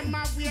 Them a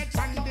wait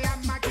and they a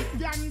magic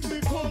and the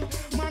come.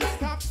 Man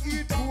stop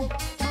eat coke,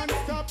 man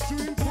stop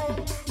drink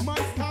coke,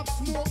 man stop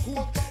smoke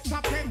coke,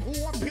 stop take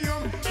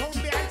opium.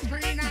 Only ice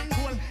cream and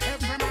gold,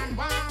 every man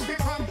want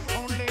become.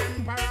 Only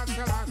Emperor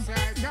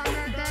Selassie can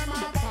make them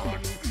have fun.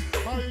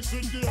 I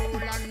see the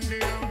old and the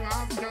young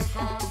have to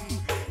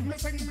come. Me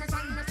sing, me sing,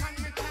 me sing,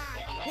 me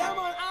chant. Yeah,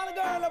 man, all the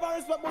girls love and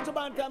respect Buju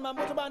Banton, man.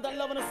 Buju Banton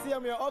loving to see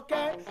me,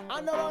 okay?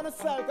 And they want to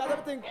sell, because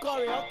everything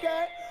curry,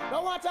 okay?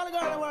 Now watch all the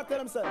girls, they want to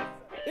tell themselves.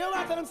 You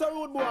want to tell them so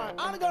rude boy.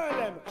 All the girls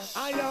them.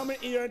 I am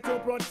here to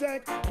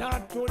protect,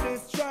 not to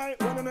destroy.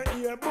 When I'm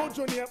here,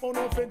 Buju name, oh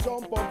no, fi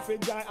jump up, fi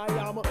die. I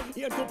am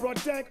here to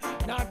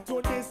protect, not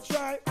to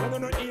destroy.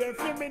 When I'm here,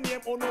 fi me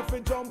name, oh no, fi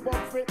jump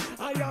up, fi.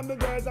 I am the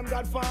girls, I'm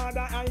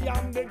Godfather. I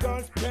am the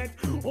girls' pet.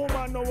 Oh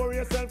man, no worry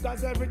yourself,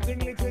 cause everything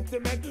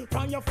legitimate.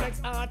 From your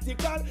flex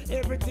article,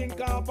 everything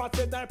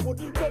carpeted. I put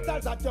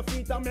petals at your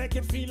feet and make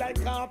it feel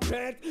like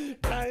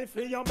carpet. Time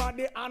for your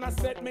body and I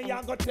set me,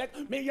 I go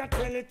check. Me, I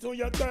tell it to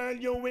your girl,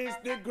 you is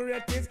the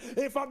greatest.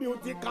 If a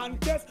beauty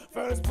contest,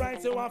 first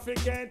prize you have to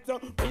get.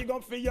 Big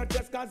up for your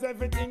chest, cause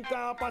everything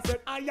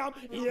carpet. I am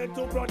here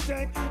to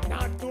protect,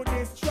 not to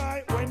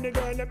destroy. When the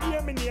girl them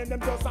hear me name,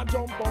 them just a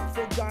jump up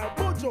for joy.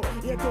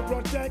 Buju, here to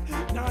protect,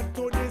 not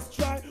to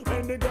destroy.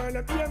 When the girl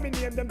them hear me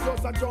name, them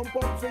just a jump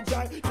up for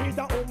joy. Treat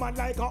a woman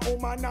like a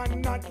woman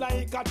and not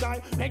like a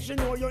toy. Make sure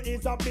know you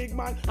is a big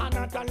man and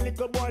not a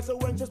little boy. So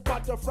when she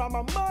spot you from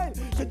a mile,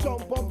 she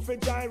jump up for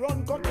joy.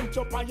 Run, come each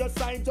up on your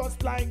side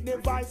just like the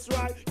viceroy.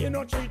 You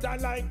know treat her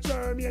like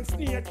Jammy and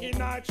snake in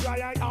her try.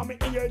 I am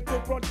here to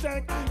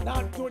protect,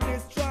 not to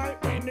destroy.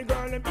 When the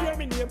girl them hear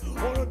me name,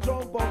 wanna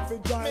jump up for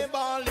joy. Me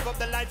born, live up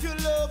the life you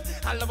love,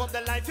 and love up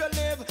the life you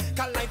live.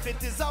 Cause life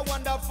it is a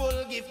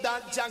wonderful gift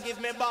that Jah give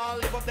me.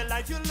 Born, live up the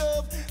life you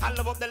love, and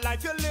love up the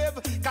life you live.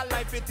 Cause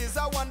life it is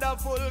a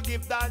wonderful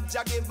gift that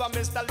Jah give a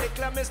Mr.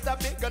 Little, Mr.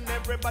 Big, and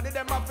everybody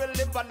them have to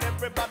live, and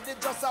everybody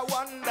just a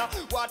wonder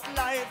what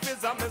life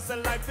is. A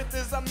mystery, life it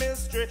is a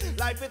mystery,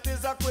 life it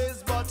is a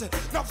quiz, but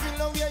nothing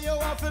long here you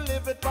have to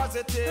live it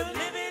positive. So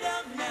live it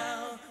up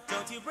now,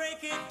 don't you break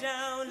it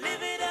down.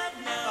 Live it up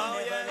now,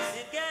 never let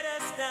it get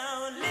us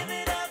down. Live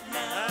it up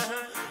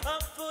now,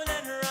 up full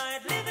and right.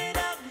 Live it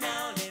up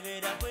now, live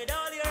it up with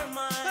all your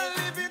mind.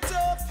 Live it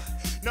up,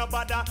 no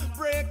bother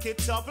break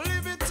it up.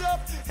 Live it up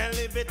and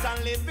live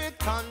it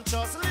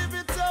conscious. Live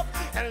it up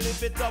and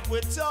live it up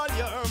with all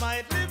your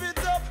might. Live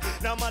it up,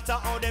 no matter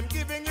how them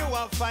giving you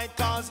a fight.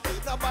 Cause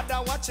no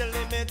bother watch your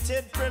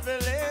limited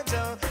privilege.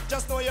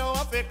 Just know you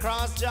have to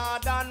cross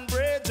Jordan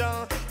Bridge.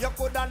 You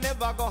coulda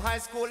never go high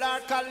school or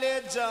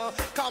college.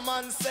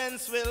 Common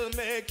sense will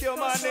make you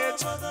manage.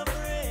 Cross over the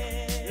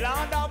bridge,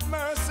 Lord of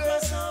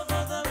mercy. cross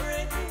over the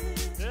bridge,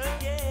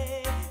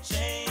 yeah.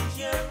 Change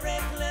your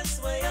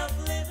reckless way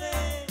of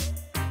living.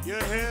 You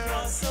hear?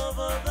 Cross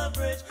over the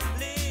bridge,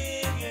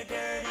 leave your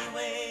dirty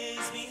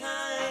ways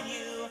behind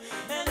you,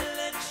 and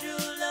let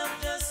true love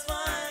just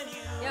find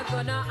you. You're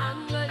gonna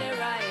angle the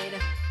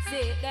ride.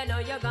 See, they know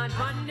you're gone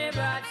on the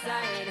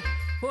broadside.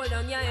 Hold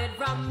on your head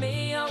from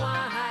me, you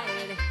want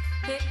hide.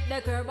 Hit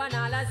the curb and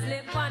all a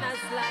slip and a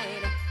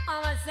slide.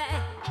 I'ma say,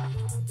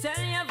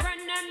 tell your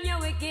friend them you're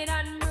wicked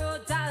and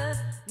brutal,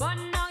 but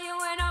now you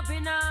end up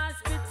in a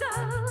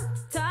hospital.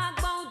 Talk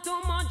about too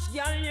much,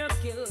 girl, you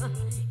kill.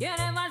 You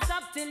never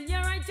stop till you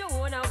write your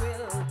own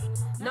will.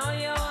 Now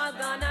you are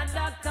gonna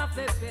doctor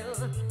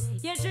fulfill.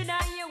 You should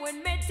have hear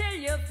when me tell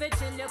you fit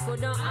till you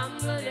couldn't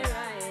angle the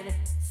ride.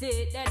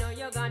 Sit there, know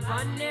you're gone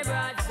on the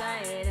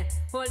broadside.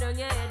 Hold on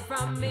your head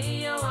from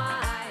me, you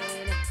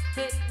wide.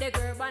 Hit the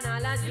curb and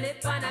all a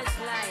slip and a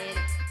slide.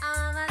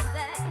 I'ma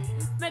say,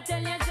 me tell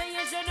you say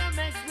you shouldn't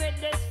mess with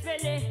this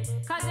filly.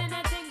 Cause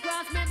anything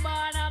cross me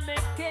border me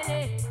kill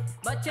it.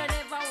 But you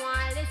never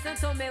want to listen and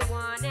so me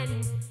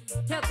warning.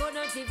 You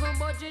couldn't even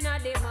budge in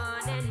the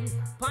morning.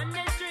 Pon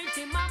the street,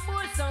 him a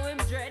boy, so him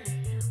dread.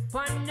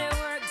 Pon the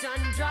works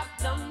and drop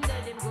down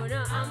dead. Him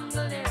gonna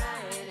angle the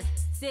ride.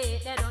 See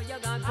it, then how you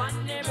gone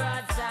pon the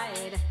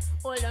broadside.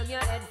 Hold on your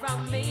head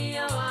from me,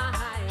 you want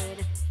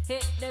hide.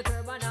 Hit the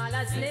curb and all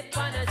a slip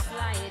and a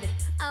slide.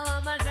 I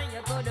want my friend,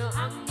 you couldn't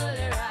angle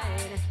the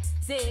ride.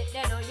 See it,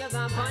 then how you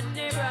gone pon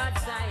the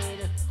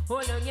broadside.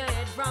 Hold on your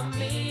head from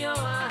me, you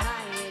want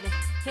hide.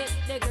 Hit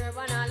the curb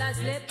and all a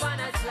slip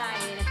and a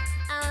slide.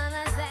 I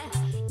wanna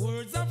say,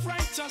 words of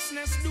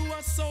righteousness do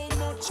us so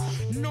much.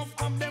 Enough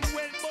of them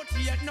well,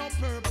 but yet no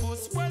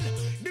purpose. Well,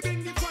 the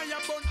bring the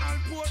fire burn all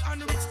poor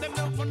and rich. Them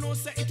never know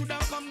say it would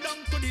have come down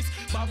to this.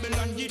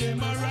 Babylon give them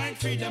a right,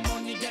 free them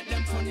money, get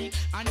them funny,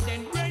 and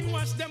then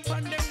brainwash them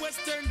on them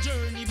western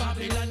journey.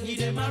 Babylon give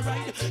them a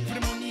right, for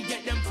the money,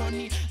 get them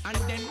funny, and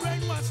then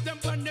brainwash them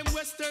on them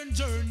western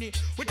journey.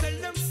 We tell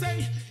them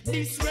say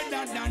this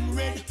redder than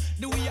red.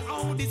 The way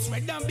how this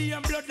red and be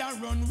and blood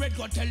and run red.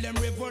 Go tell them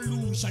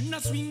revolution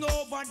a swing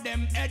over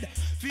them head.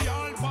 For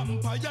all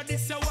vampire,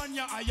 this a one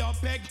ya higher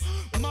peg.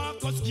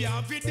 Marcus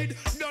Garvey did,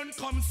 don't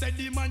come said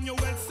the man you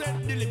well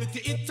said. The liberty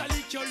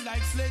Italy you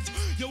like sledge.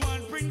 You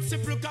want Prince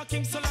Luka,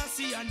 King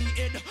Selassie and the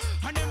head.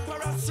 And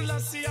Emperor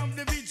Selassie and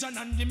the vision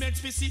and the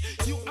meds. We see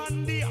you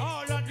and the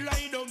harlot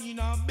lie down in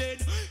a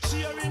bed.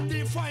 Sharing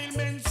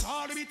defilements,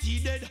 all with he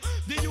dead.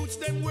 The youths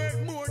them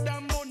worth more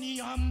than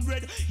money and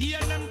bread. Hear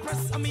them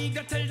press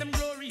amiga, tell them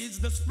glory is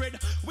the spread.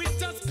 We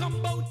just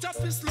come out of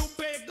his loop,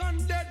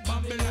 pagan dead.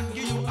 Babylon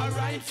give you a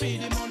right,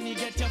 feed the money,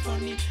 get your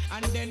funny,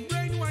 and then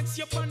brainwash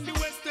you on the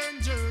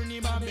western journey.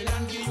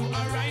 Babylon give you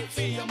a right,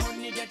 feed your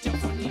money, get your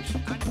funny,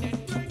 and then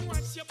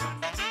brainwash you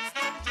on the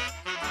western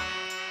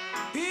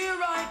journey. Here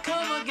I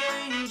come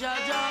again,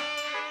 Jaja.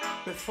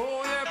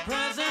 Before your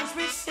presence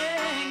we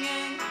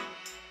singing.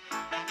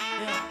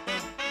 Yeah.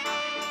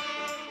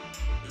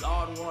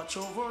 Lord, watch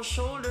over our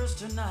shoulders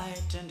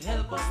tonight and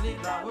help us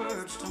live our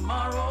words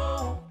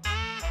tomorrow.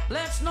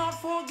 Let's not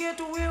forget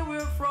where we're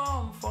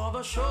from,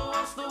 Father, show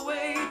us the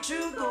way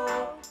to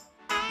go.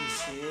 You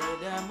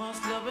said I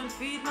must love and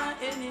feed my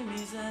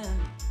enemies, and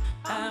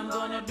I'm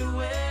gonna do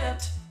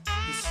it.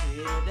 You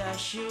said I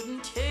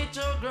shouldn't hate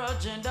or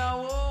grudge, and I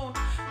won't,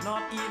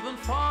 not even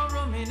for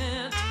a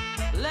minute.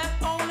 Let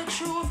only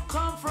truth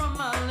come from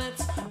my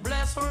lips.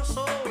 Bless our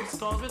souls,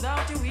 cause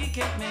without you we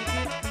can't make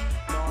it.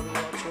 Lord,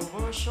 watch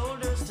over our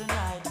shoulders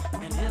tonight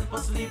and help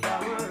us live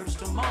our words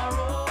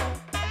tomorrow.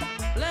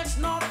 Let's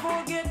not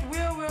forget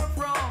where we're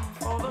from,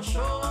 Father,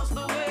 show us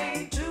the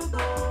way to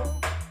go.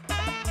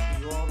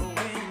 You're the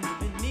wind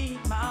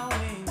beneath my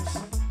wings,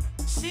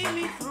 see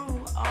me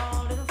through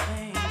all little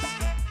things.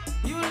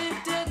 You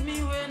lifted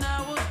me when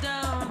I was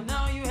down,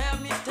 now you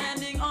have me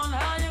standing on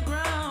higher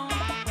ground.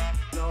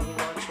 Lord,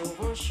 watch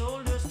over our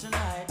shoulders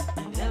tonight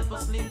and help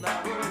us live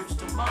our words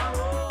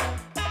tomorrow.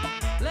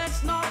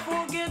 Let's not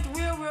forget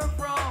where we're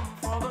from,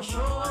 Father,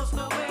 show us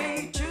the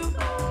way to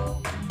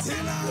go.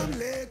 Till I'm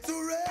late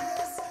to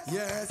rest,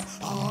 yes,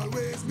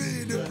 always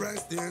be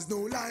depressed. There's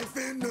no life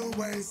in the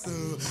West.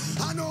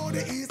 I know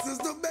the East is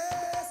the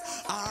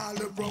best. All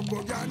the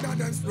propaganda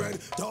them spread,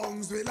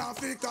 tongues will have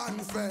to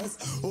confess.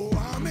 Oh,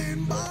 I'm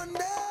in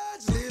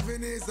bondage,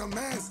 living is a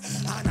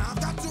mess, and I've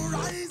got to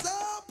rise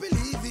up,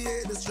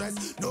 alleviate the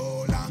stress.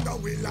 No longer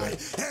will I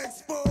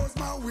expose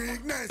my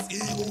weakness.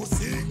 Ego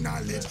seek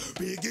knowledge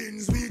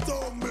begins with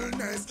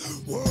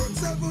humbleness. Work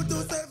 7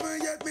 to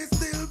 7, yet me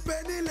still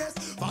penniless.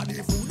 For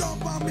the food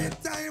up on me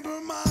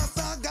table,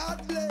 master,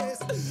 God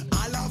bless.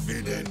 All of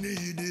the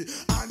needy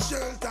and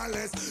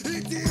shelterless.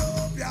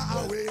 Ethiopia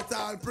await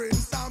all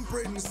prince and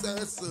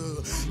princess.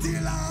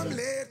 Till I'm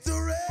late to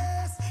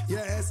rest,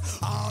 yes,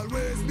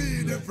 always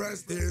be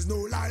depressed. There's no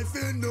life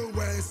in the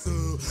West.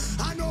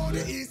 I know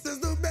the East is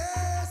the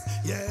best,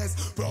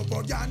 yes,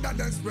 propaganda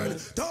then spread,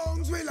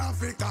 tongues will have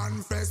to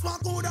confess.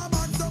 What could have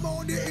been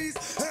about the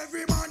East?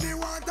 Everybody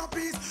want a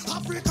piece.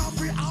 Africa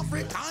free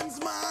Africans,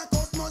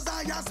 Marcus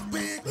Mosiah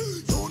speak.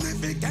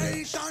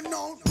 Unification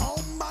out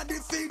on body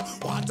feet.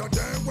 What a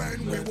day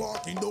when we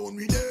walking down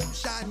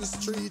Redemption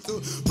Street.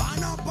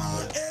 Ban up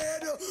our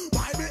head,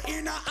 Bible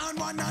in a hand,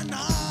 one and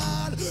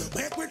all.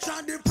 Make we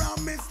try the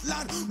promised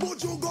land.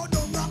 Buju go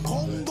down a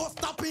Congo,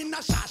 stop in a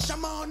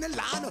Shashamane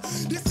land.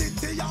 The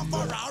city of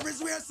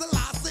Ferraris where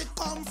Selassie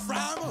come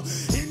from.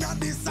 In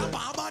Addis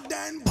Ababa,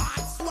 then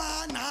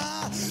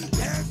Botswana.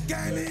 Left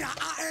Kenya,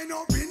 I end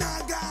up in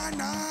a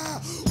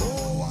Ghana.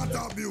 Oh, what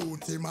a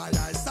beauty, my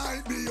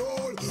eyesight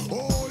behold.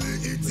 Holy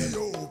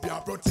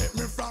Ethiopia, protect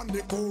me from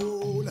the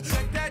cold.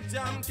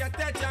 Get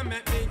that jam,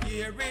 make me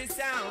hear it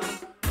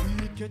sound.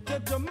 Get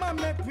that jam,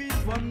 make me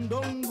one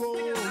don't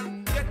go.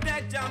 Get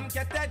that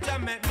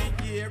jam, make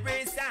me hear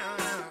it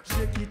sound.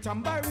 Shake it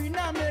and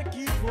barina, make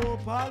it go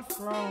all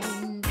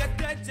frown. Get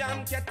that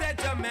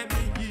jam, make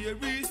me hear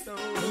it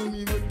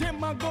sound.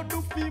 Them a go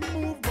do fi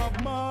move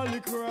of Marley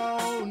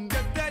crown.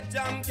 Get that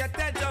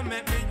jam,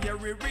 make me hear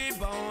it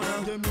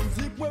rebound. The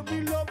music where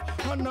we love,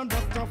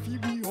 another coffee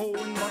we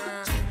hold.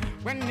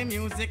 When the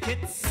music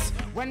hits,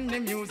 when the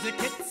music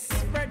hits,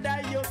 brother,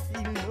 you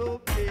feel no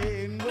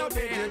pain. No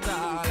pain at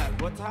all.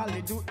 But all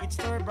they do is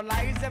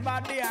verbalize your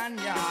body and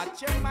your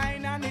heart, your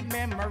mind, and it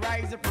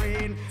memorize your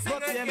brain.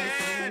 But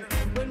again,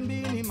 when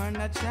Beanie Man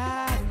a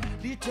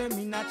chant,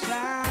 determine a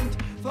chant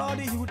for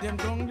the youth them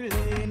down the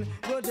lane.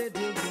 Go they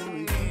do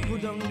good,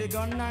 put down the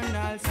gun and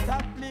I'll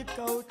stop lick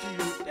out the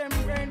youth them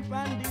brain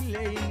from the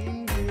lane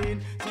in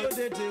vain. So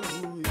they do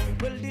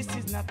good. Well, this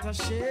is not a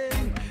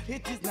shame,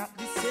 it is not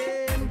the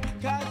same.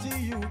 Cause the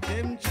youth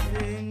them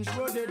change.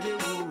 What they do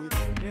good?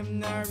 Them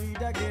not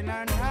read again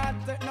and not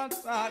take no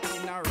talk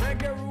in a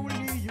reggae rule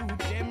the youth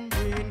them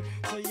brain.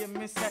 So you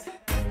me say,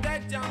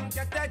 get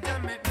that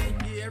jam, make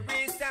me hear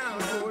it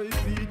sound. Oh,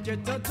 if we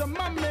get a jam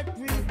and make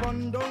we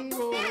bun down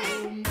go.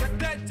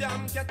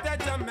 Get that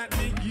jam, make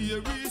me hear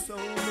it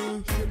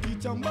sound. Shake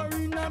it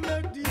tambourine and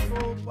make the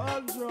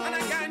vocal drum. And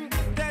again,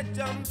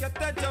 get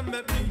that jam,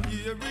 make me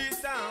hear it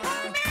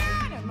sound.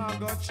 Them a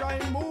go try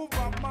move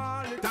up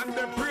all the and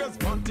the praise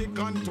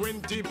Vatican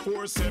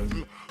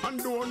 24/7.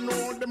 And don't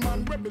know the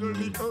man we build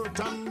the earth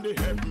and the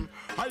heaven.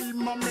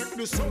 I'ma make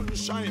the sun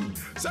shine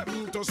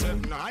 7 to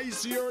 7. I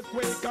see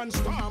earthquake and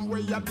storm where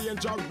you're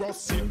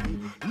dangerous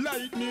sitting.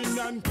 Lightning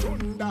and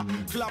thunder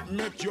clap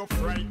make you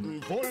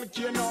frightened.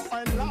 Volcano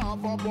and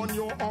lava burn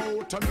you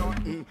out of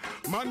nothing.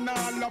 Man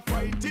all a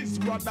fight is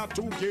brother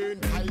to gain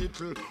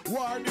title.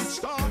 War did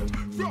start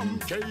from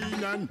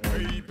Cain and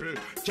Abel.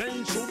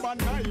 Cain shoot a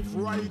knife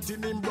right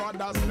in him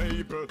brother's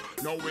navel.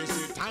 Now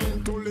is it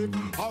time to live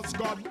as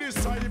God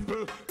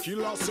disciple.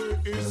 Killer say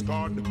is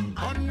God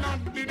and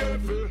not the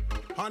devil.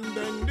 And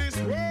then this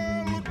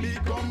world be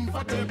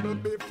comfortable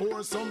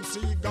before some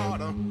see God.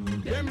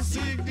 Them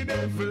seek the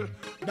devil.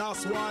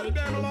 That's why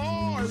them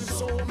lives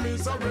so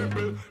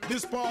miserable.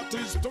 This part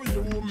is to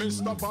you,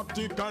 Mr.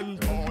 Vatican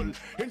Paul.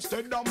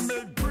 Instead of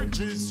make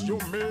bridges, you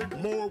make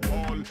more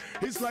wall.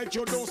 It's like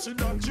you don't see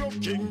that your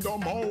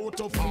kingdom out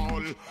to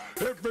fall.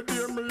 Every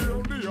day me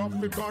hear the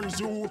Africans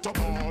you to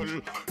all.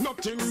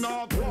 Nothing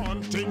not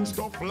one thing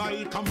stuff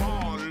like a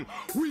mall.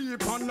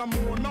 Weep and a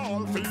moan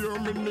all fear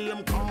me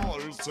name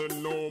calls. Say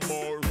no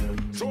more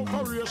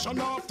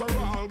sufferation after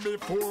all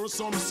before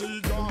some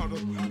see God.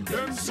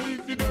 Them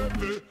seek the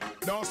devil.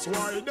 That's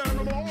why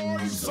them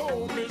boys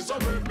so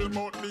miserable.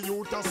 But the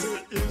youth I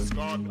say is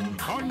God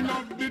and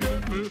not the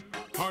devil.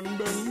 And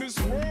then this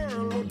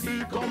world would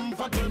be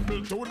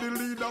comfortable to the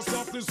leaders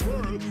of this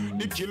world.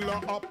 The killer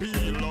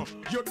appeal.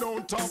 You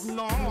don't have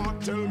no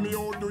heart. Tell me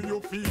how do you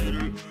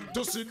feel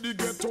to see the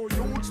ghetto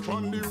youths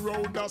on the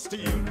road of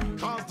steel?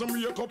 Cause them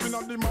wake up in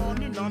the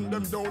morning and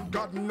them don't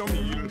got no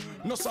meal.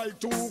 No sight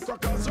to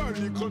crackers or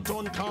little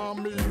ton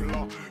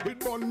Camille. It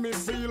burn me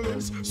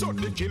feelings, so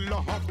the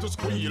killer have to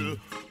squeal.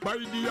 By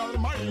the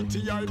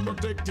Almighty I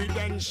protected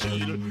and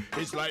shield.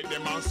 It's like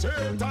them a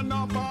Satan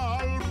of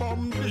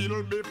album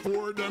deal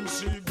before them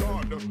see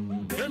God.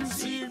 Them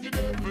see the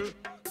devil.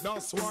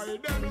 That's why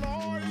them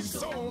lies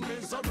so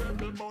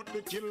miserable. But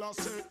the killer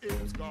say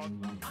it's God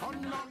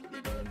and not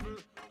the devil.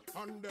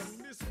 And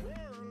then this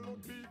world will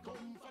be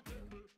comfortable.